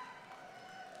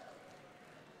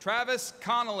 Travis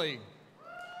Connolly.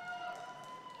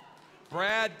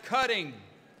 Brad Cutting.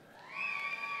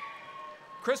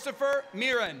 Christopher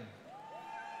Mirren.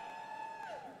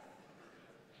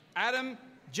 Adam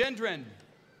Gendron.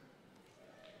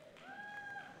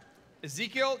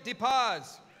 Ezekiel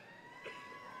DePaz.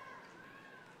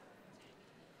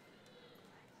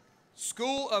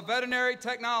 School of Veterinary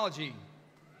Technology.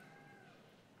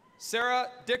 Sarah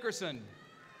Dickerson.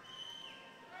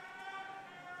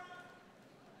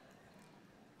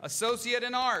 Associate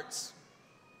in Arts.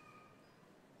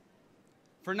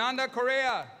 Fernanda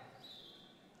Correa.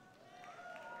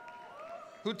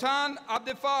 Hutan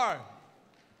Abdifar.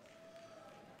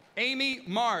 Amy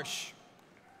Marsh.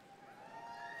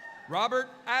 Robert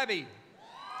Abbey.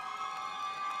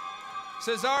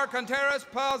 Cesar Contreras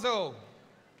Pazo.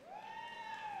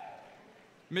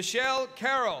 Michelle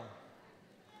Carroll.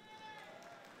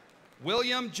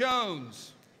 William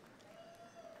Jones.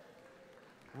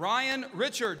 Ryan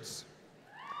Richards.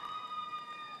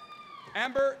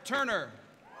 Amber Turner.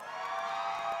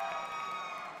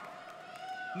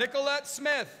 Nicolette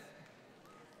Smith.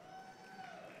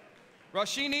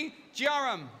 Rashini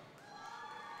Jiaram.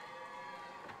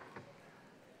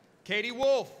 Katie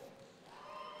Wolf.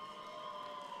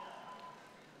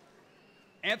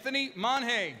 Anthony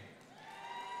Monhay.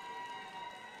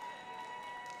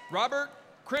 Robert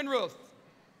Crinruth.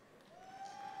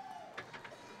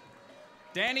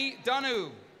 Danny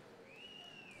Dunu.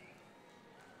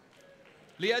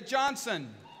 Leah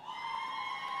Johnson.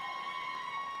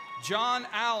 John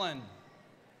Allen.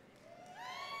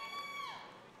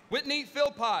 Whitney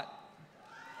Philpott.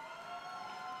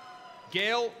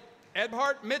 Gail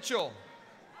Edhart Mitchell.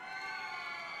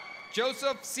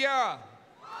 Joseph Sierra.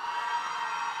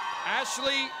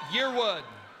 Ashley Yearwood.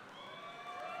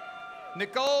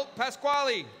 Nicole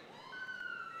Pasquale.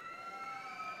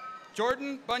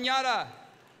 Jordan Banyata.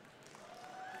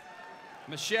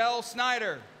 Michelle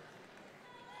Snyder.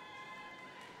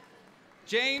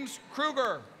 James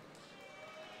Kruger.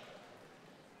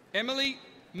 Emily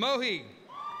Mohi.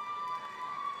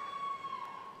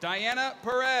 Diana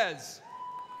Perez.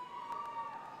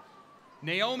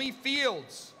 Naomi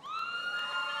Fields.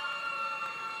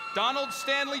 Donald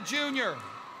Stanley Jr.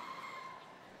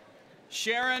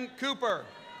 Sharon Cooper.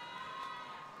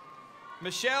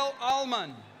 Michelle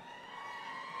Allman.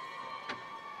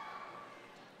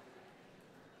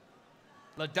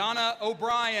 LaDonna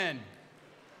O'Brien.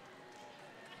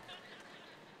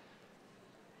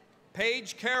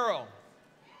 Paige Carroll.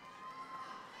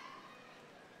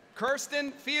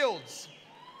 Kirsten Fields.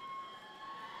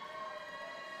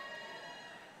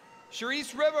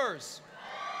 Sharice Rivers.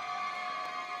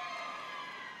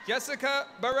 Jessica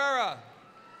Barrera.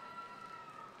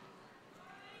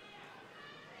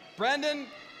 Brandon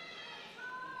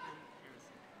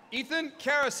Ethan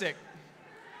Karasik.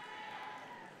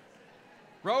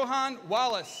 Rohan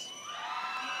Wallace.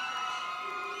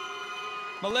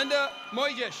 Melinda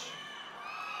Moijish.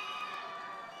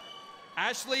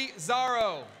 Ashley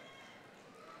Zaro.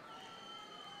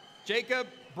 Jacob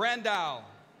Brandow.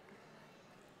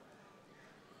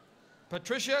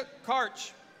 Patricia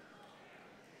Karch.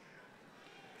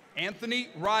 Anthony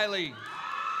Riley.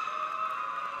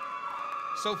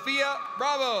 Sophia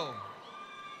Bravo.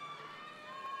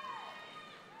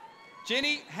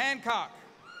 Jenny Hancock.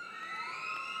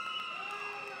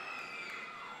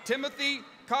 Timothy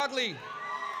Codley.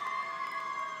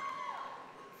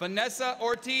 Vanessa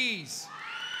Ortiz.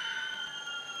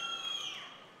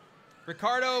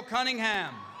 Ricardo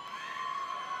Cunningham.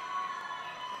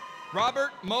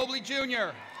 Robert Mobley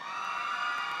Jr.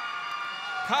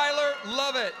 Kyler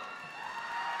Lovett.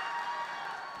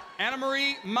 Anna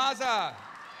Marie Maza.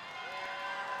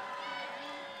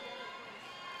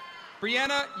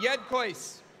 Brianna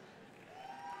Yedkois.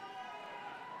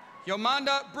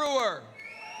 Yomanda Brewer.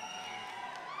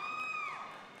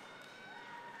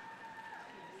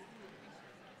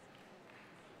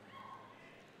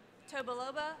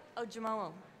 Tobaloba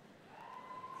Ojamomo.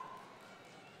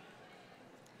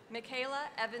 Michaela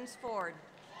Evans Ford.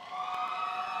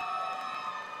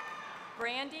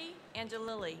 Brandy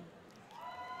Angelilli.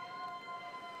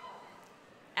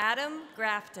 Adam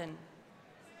Grafton.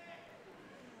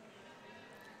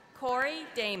 Corey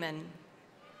Damon.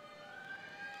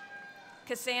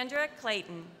 Cassandra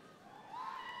Clayton.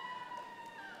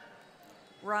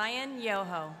 Ryan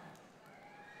Yoho.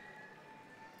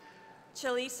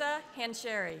 Chalisa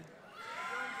Hancheri.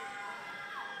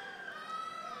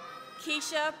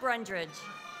 Keisha Brundridge.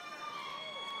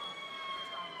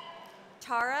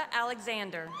 Tara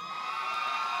Alexander.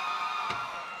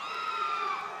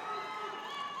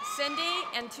 Cindy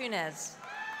Antunes.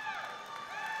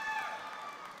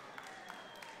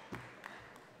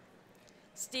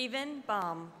 Stephen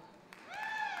Baum.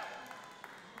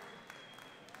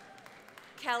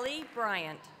 Kelly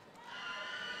Bryant.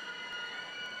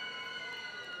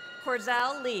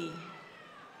 Corzell Lee.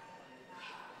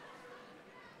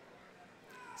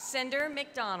 Cinder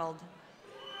McDonald.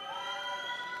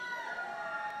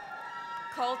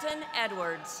 Colton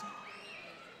Edwards.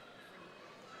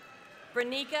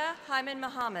 Branika Hyman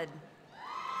Muhammad.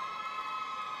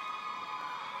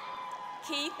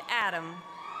 Keith Adam.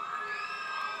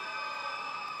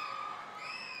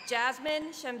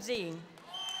 Jasmine Shamsi.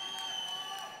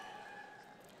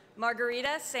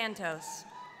 Margarita Santos.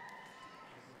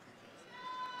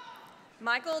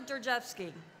 Michael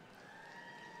Drojewski.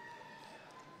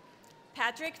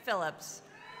 Patrick Phillips.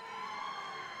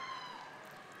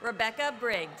 Rebecca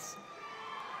Briggs.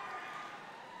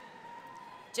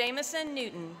 Jameson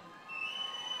Newton.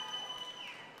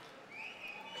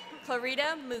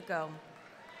 Clarita Muco.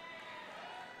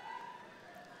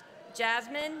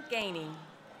 Jasmine Gainey.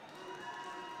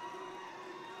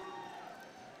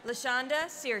 Lashonda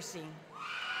Searcy.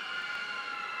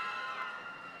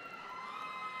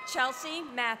 Chelsea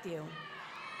Matthew.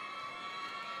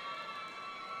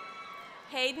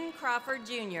 Hayden Crawford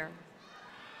Jr.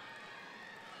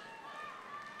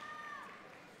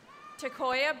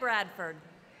 Takoya Bradford.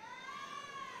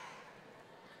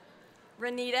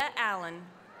 Renita Allen.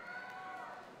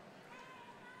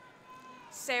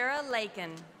 Sarah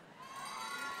Lakin.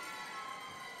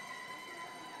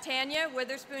 Tanya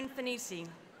Witherspoon Finisi.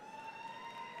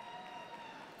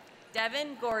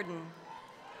 Devin Gordon.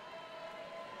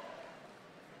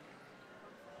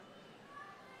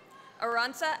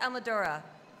 Aranza Almadora.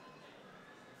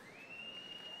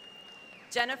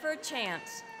 Jennifer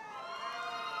Chance.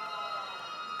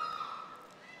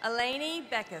 Eleni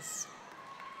Beckus.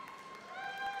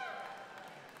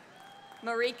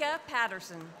 Marika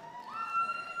Patterson.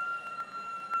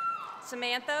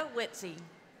 Samantha Whitsey.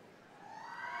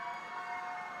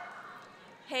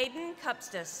 Hayden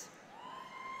Cupstus.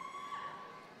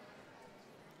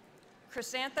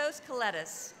 Chrysanthos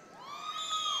Coletis.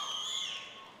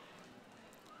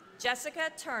 Jessica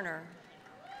Turner.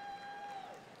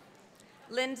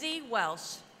 Lindsay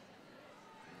Welsh.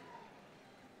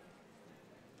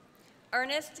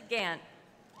 Ernest Gant.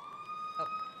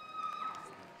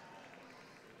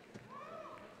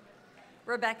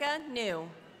 Rebecca New.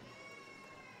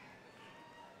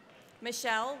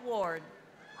 Michelle Ward.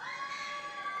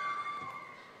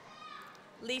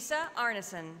 Lisa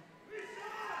Arneson.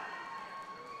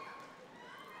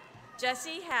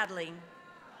 Jesse Hadley.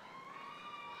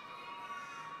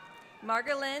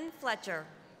 Margolyn Fletcher.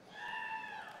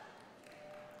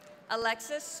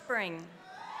 Alexis Spring.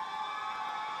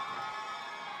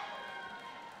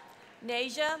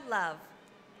 Nasia Love.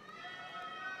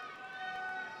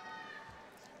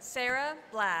 Sarah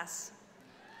Blass.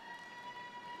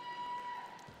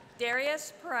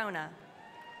 Darius Perona.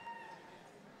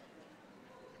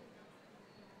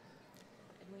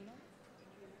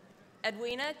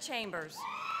 Edwina Chambers.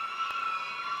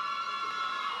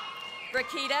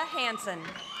 Rakita Hansen.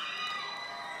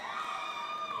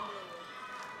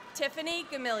 Tiffany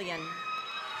Gamillion.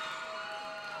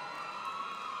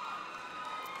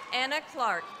 Anna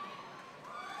Clark.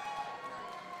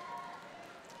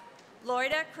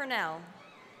 Loida Cornell.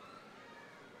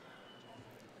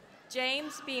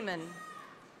 James Beeman.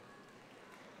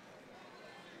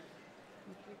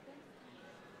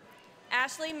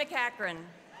 Ashley McCachran.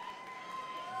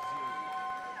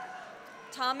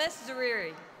 Thomas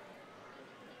Zuriri.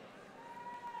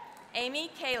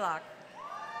 Amy Kalock.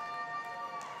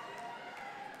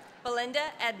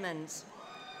 Belinda Edmonds.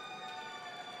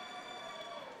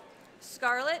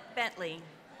 Scarlett Bentley.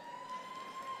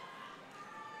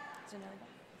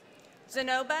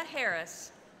 Zenoba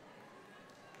Harris.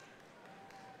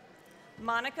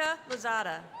 Monica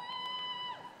Lozada.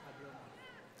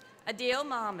 Adil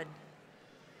Mohammed.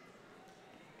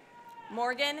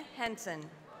 Morgan Henson.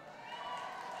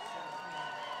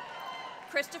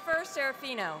 Christopher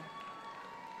Serafino.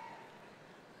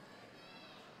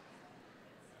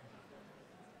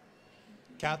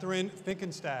 Catherine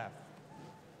Finkenstaff.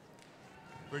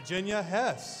 Virginia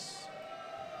Hess.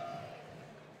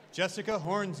 Jessica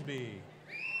Hornsby.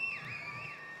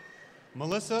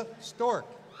 Melissa Stork.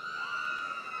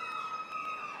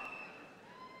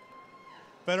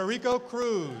 Federico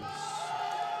Cruz.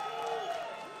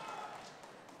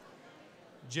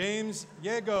 James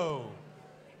Yego.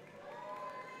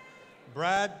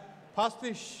 Brad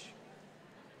Postish.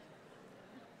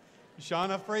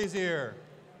 Shauna Frazier.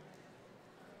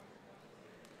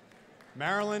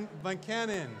 Marilyn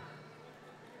Buchanan.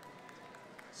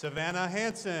 Savannah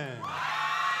Hanson.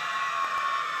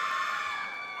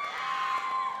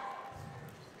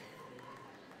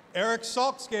 Eric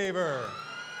Salksgaver.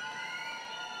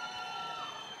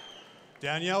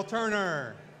 Danielle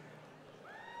Turner.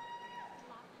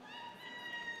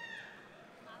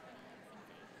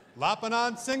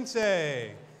 Lapanan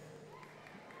Singse.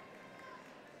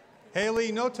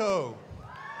 Haley Noto.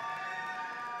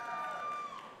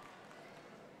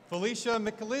 Felicia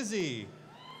McLizzy.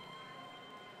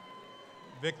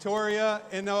 Victoria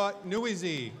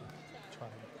Inuizi.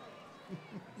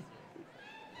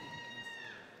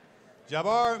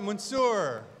 Jabbar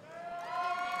Mansour.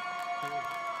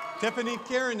 Tiffany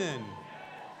Kiernan.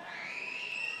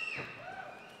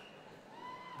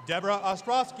 Deborah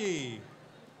Ostrowski.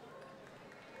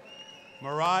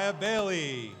 Mariah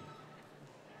Bailey.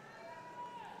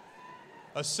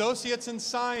 Associates in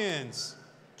Science,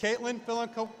 Caitlin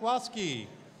Filikowski.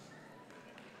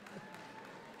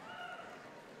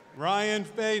 Ryan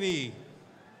Fady.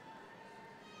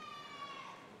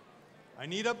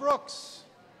 Anita Brooks.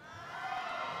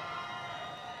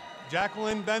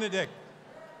 Jacqueline Benedict.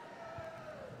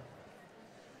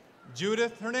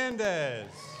 Judith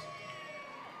Hernandez.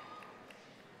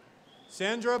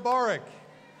 Sandra Barick.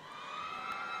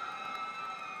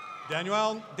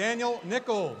 Daniel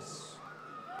Nichols.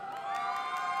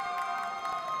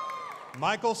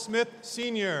 Michael Smith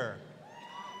Sr.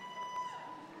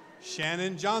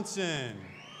 Shannon Johnson.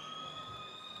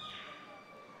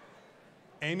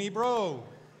 Amy Bro.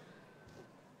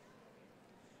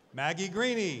 Maggie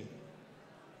Greeny.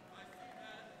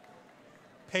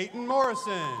 Peyton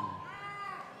Morrison.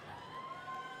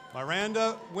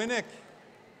 Miranda Winnick.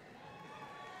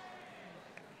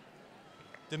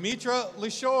 Demetra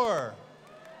Leshore.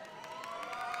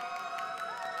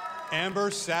 Amber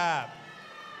Sapp.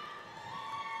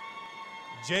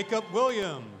 Jacob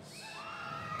Williams.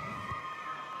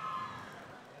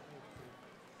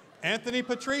 Anthony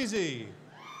Patrizzi.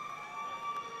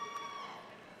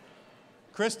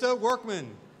 Krista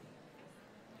Workman.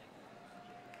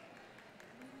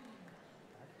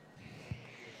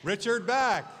 Richard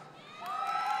Back.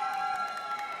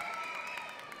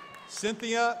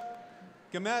 Cynthia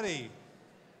Gametti.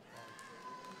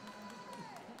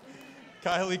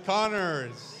 Kylie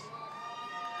Connors.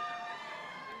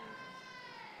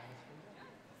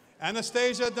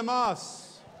 Anastasia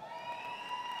Damas.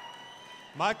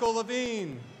 Michael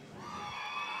Levine.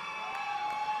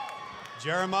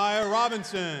 Jeremiah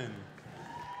Robinson.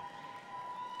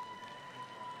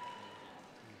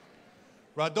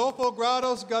 Rodolfo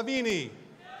Grados Gavini.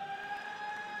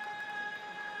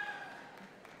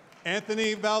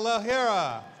 Anthony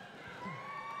Valajera.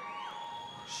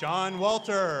 Sean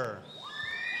Walter.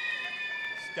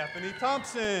 Stephanie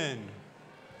Thompson.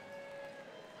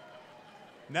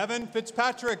 Nevin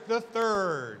Fitzpatrick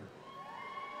III.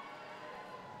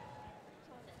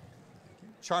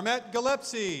 Charmette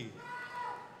Gillespie.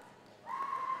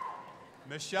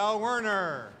 Michelle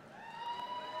Werner.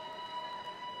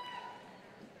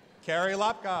 Carrie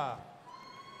Lapka.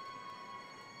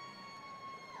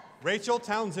 Rachel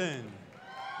Townsend.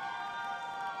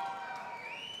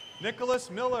 Nicholas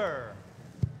Miller.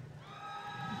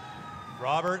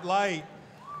 Robert Light.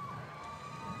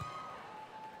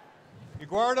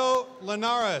 Eduardo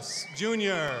Linares,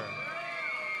 Jr.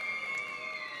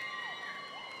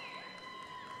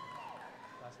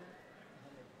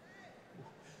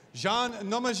 Jean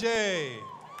Nomage.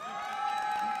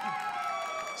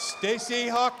 Stacy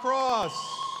Hawk-Cross.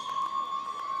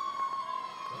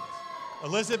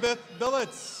 Elizabeth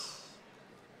Billets.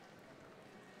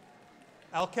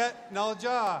 Alket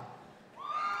Nalja.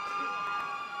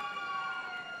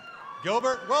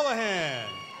 Gilbert Wellahan.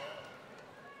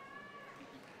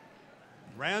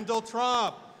 Randall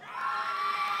Trump.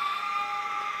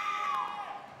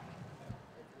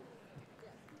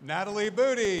 Natalie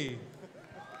Booty.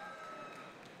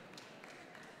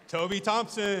 Toby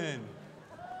Thompson.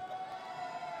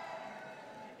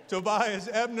 Tobias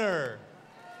Ebner.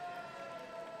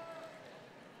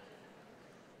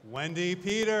 Wendy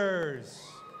Peters.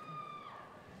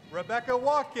 Rebecca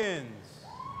Watkins.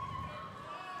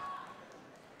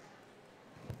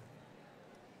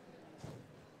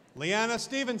 Leanna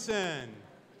Stevenson.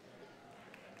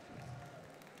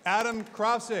 Adam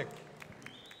Krausik.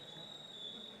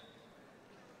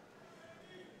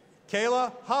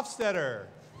 Kayla Hofstetter.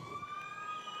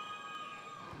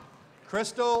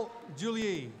 Crystal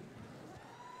Julie.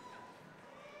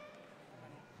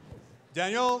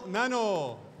 Daniel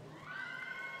Manuel.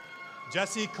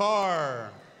 Jesse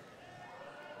Carr.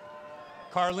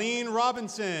 Carlene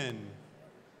Robinson.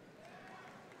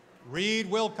 Reed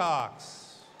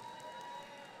Wilcox.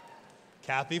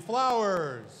 Kathy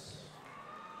Flowers.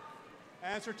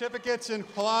 And certificates in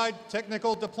applied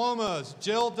technical diplomas,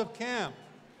 Jill DeCamp.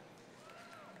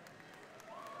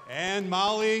 And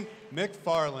Molly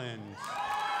McFarland.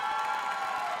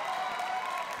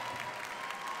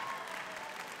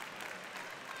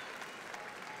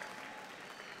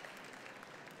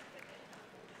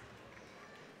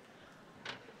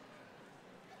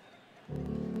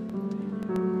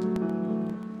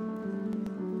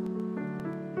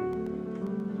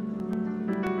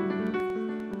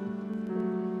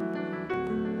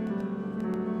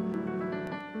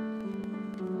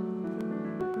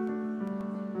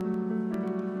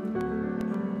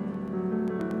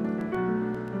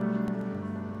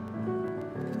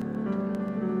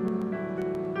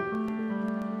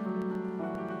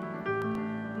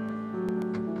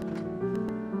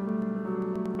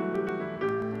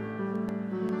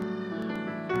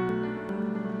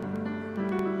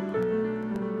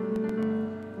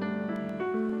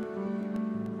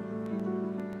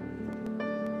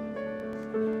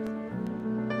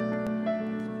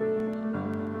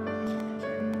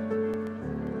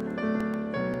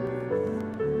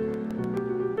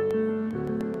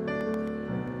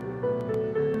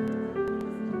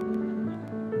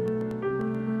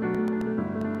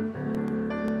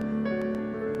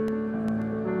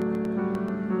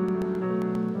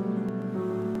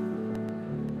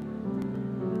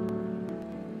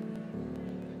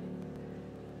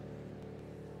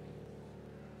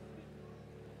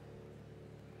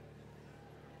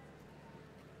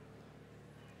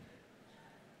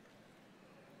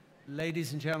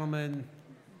 Ladies and gentlemen,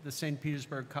 the St.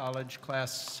 Petersburg College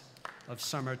class of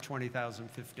summer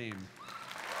 2015.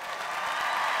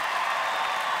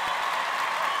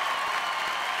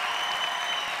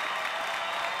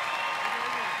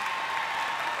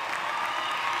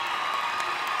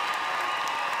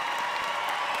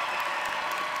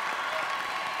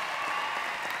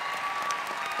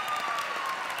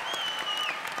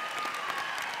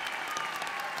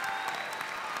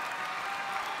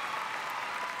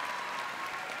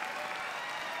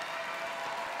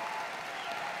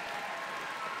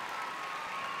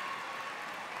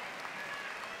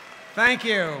 Thank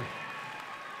you.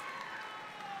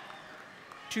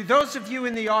 To those of you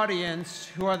in the audience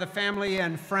who are the family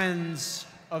and friends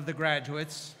of the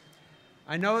graduates,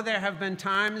 I know there have been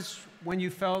times when you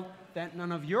felt that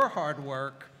none of your hard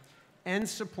work and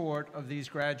support of these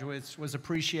graduates was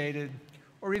appreciated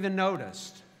or even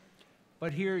noticed.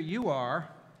 But here you are,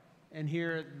 and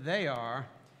here they are,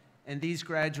 and these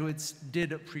graduates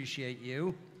did appreciate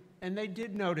you, and they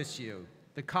did notice you.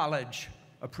 The college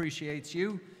appreciates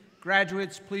you.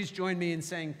 Graduates, please join me in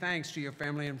saying thanks to your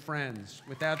family and friends.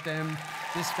 Without them,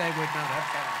 this day would not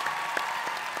have been.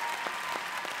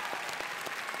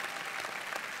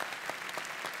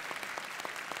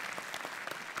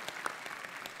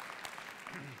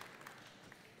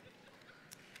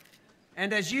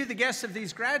 And as you, the guests of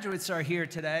these graduates, are here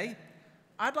today,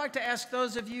 I'd like to ask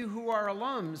those of you who are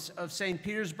alums of St.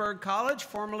 Petersburg College,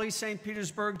 formerly St.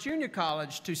 Petersburg Junior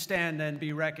College, to stand and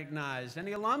be recognized.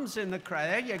 Any alums in the crowd?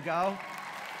 There you go.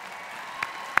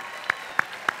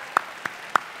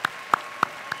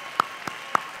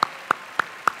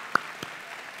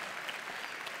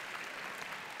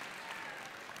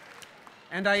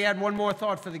 And I add one more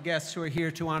thought for the guests who are here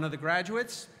to honor the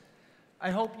graduates. I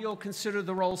hope you'll consider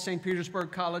the role St.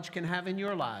 Petersburg College can have in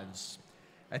your lives.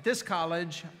 At this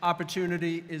college,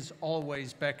 opportunity is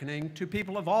always beckoning to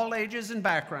people of all ages and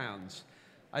backgrounds.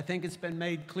 I think it's been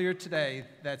made clear today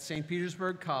that St.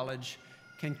 Petersburg College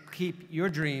can keep your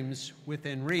dreams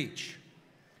within reach.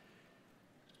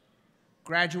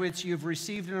 Graduates, you've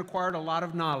received and acquired a lot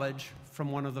of knowledge from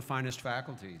one of the finest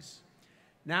faculties.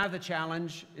 Now the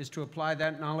challenge is to apply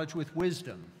that knowledge with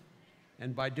wisdom,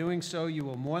 and by doing so, you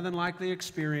will more than likely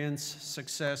experience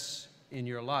success in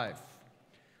your life.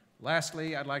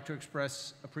 Lastly, I'd like to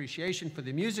express appreciation for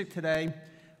the music today,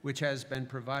 which has been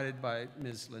provided by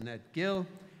Ms. Lynette Gill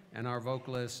and our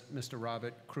vocalist, Mr.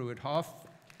 Robert Pruitt-Hoff.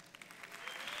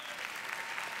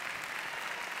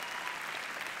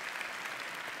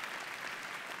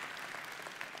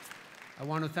 I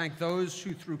want to thank those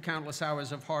who, through countless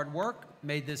hours of hard work,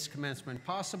 made this commencement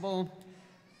possible.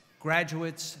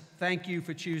 Graduates, thank you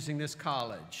for choosing this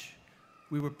college.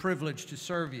 We were privileged to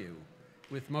serve you.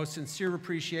 With most sincere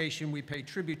appreciation, we pay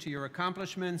tribute to your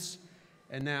accomplishments.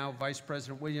 And now, Vice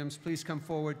President Williams, please come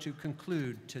forward to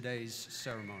conclude today's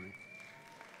ceremony.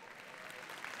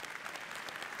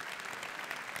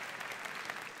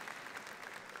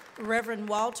 Reverend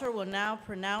Walter will now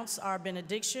pronounce our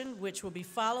benediction, which will be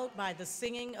followed by the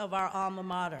singing of our alma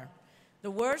mater.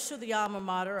 The words to the alma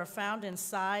mater are found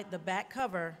inside the back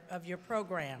cover of your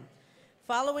program.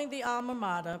 Following the alma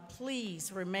mater,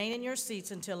 please remain in your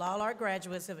seats until all our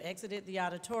graduates have exited the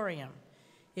auditorium.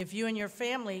 If you and your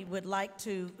family would like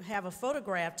to have a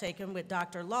photograph taken with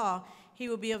Dr. Law, he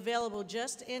will be available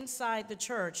just inside the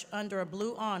church under a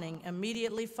blue awning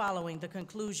immediately following the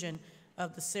conclusion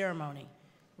of the ceremony.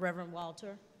 Reverend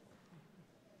Walter.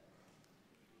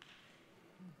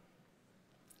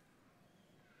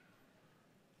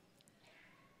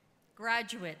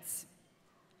 Graduates,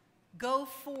 go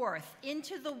forth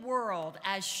into the world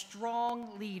as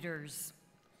strong leaders,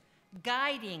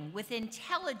 guiding with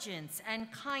intelligence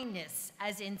and kindness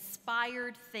as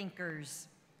inspired thinkers,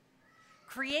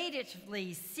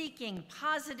 creatively seeking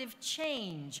positive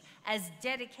change as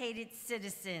dedicated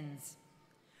citizens,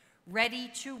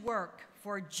 ready to work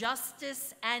for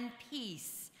justice and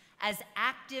peace as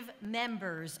active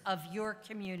members of your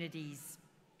communities.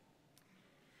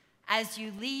 As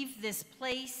you leave this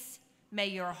place, may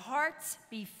your hearts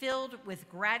be filled with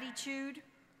gratitude,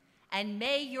 and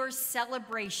may your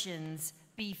celebrations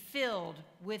be filled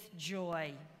with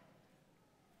joy.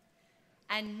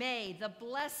 And may the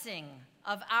blessing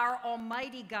of our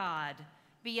Almighty God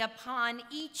be upon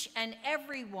each and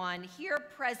every one here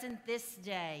present this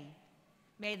day.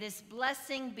 May this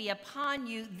blessing be upon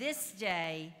you this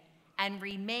day and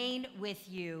remain with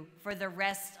you for the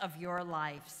rest of your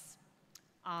lives.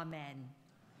 Amen.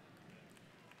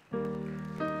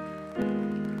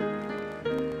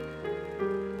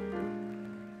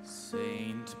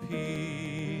 St.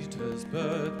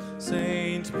 Petersburg,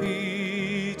 St.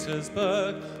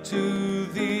 Petersburg, to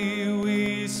thee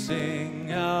we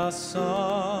sing our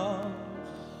song.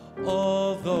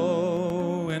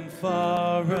 Although in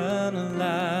foreign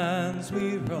lands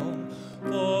we roam,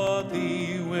 for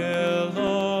thee will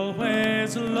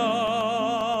always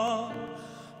long.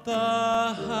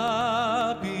 The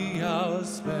happy hours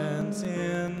spent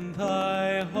in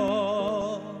thy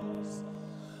halls,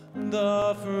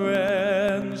 the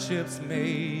friendships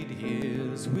made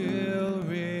years will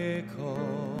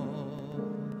recall,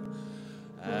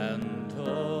 and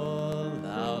all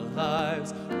our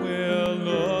lives will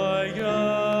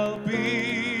loyal be.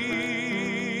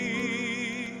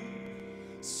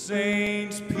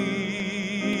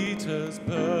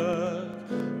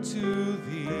 Petersburg to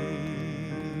thee.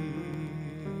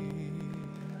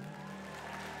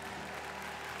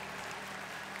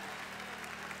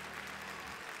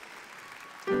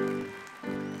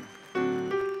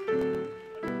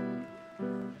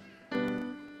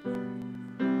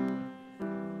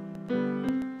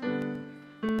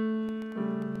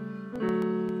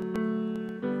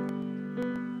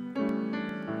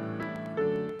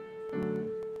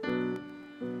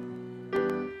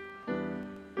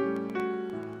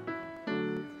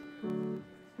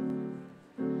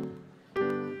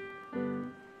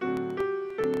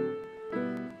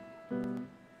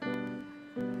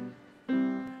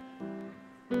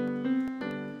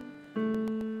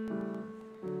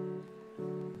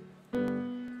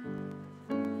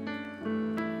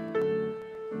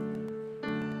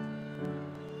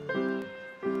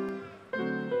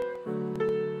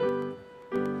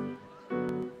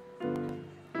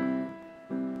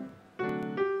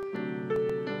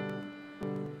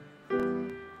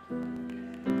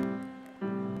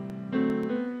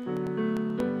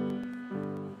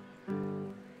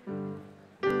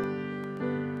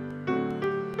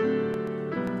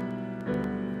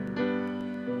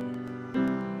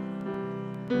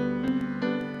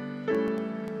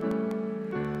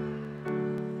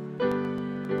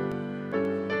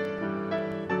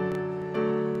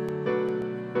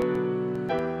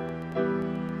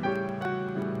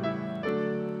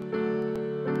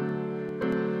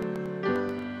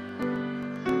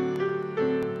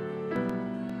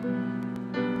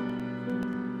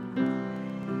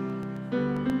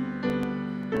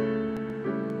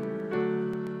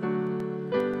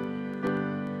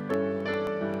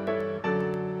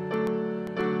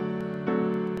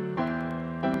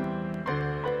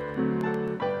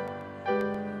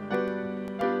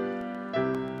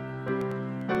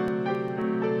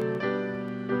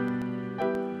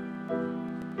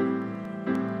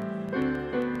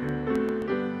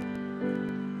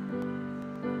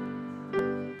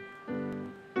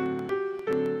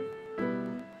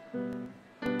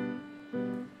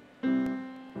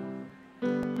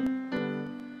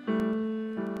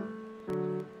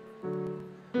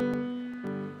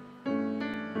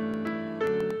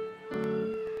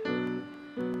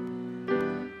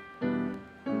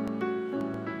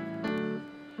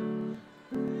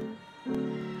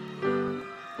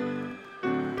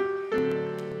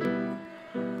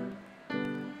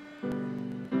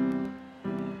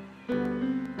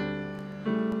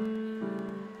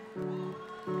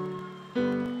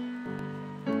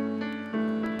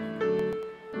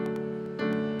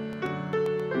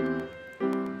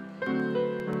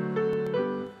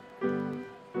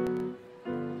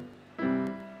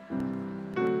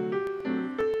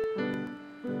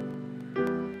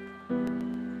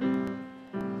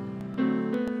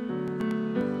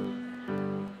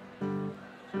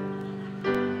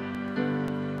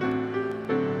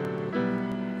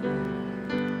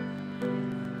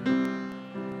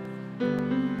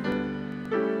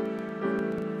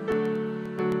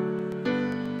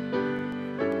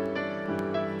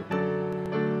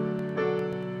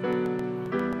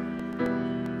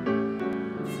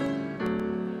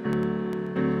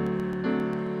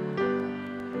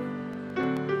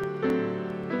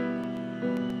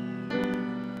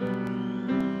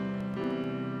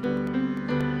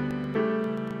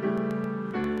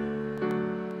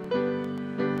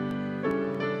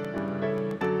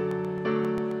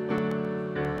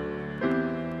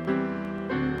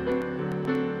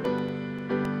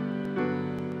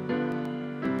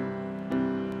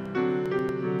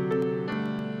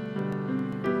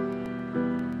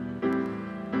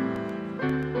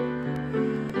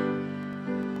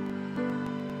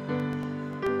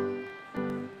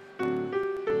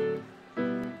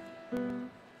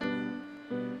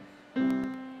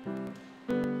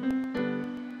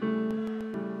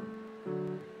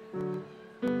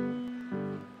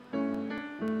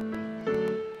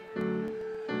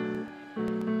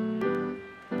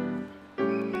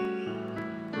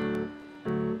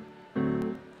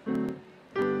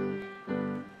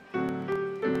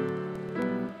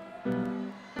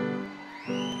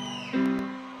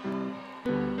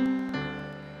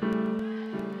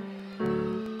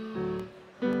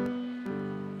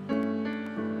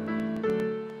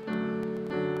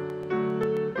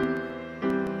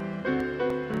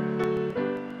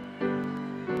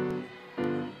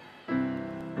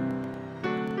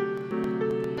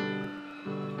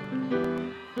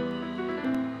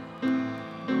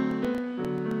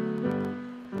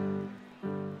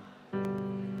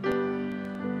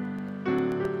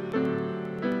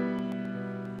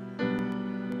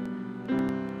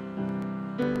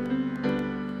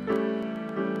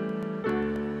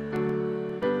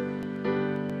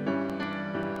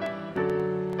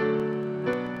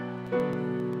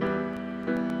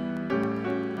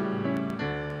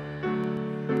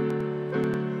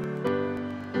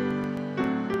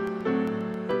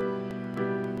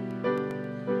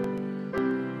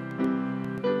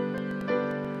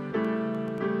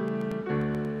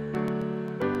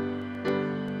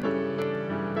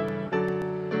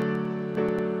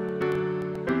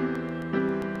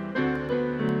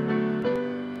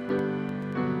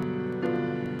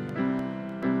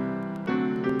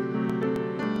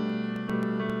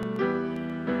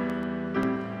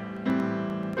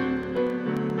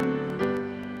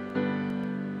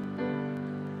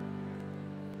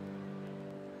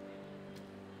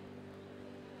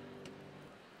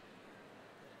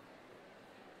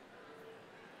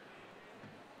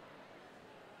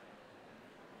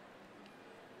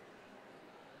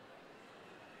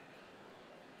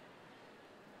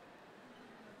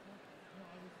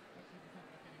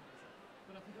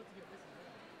 to get this.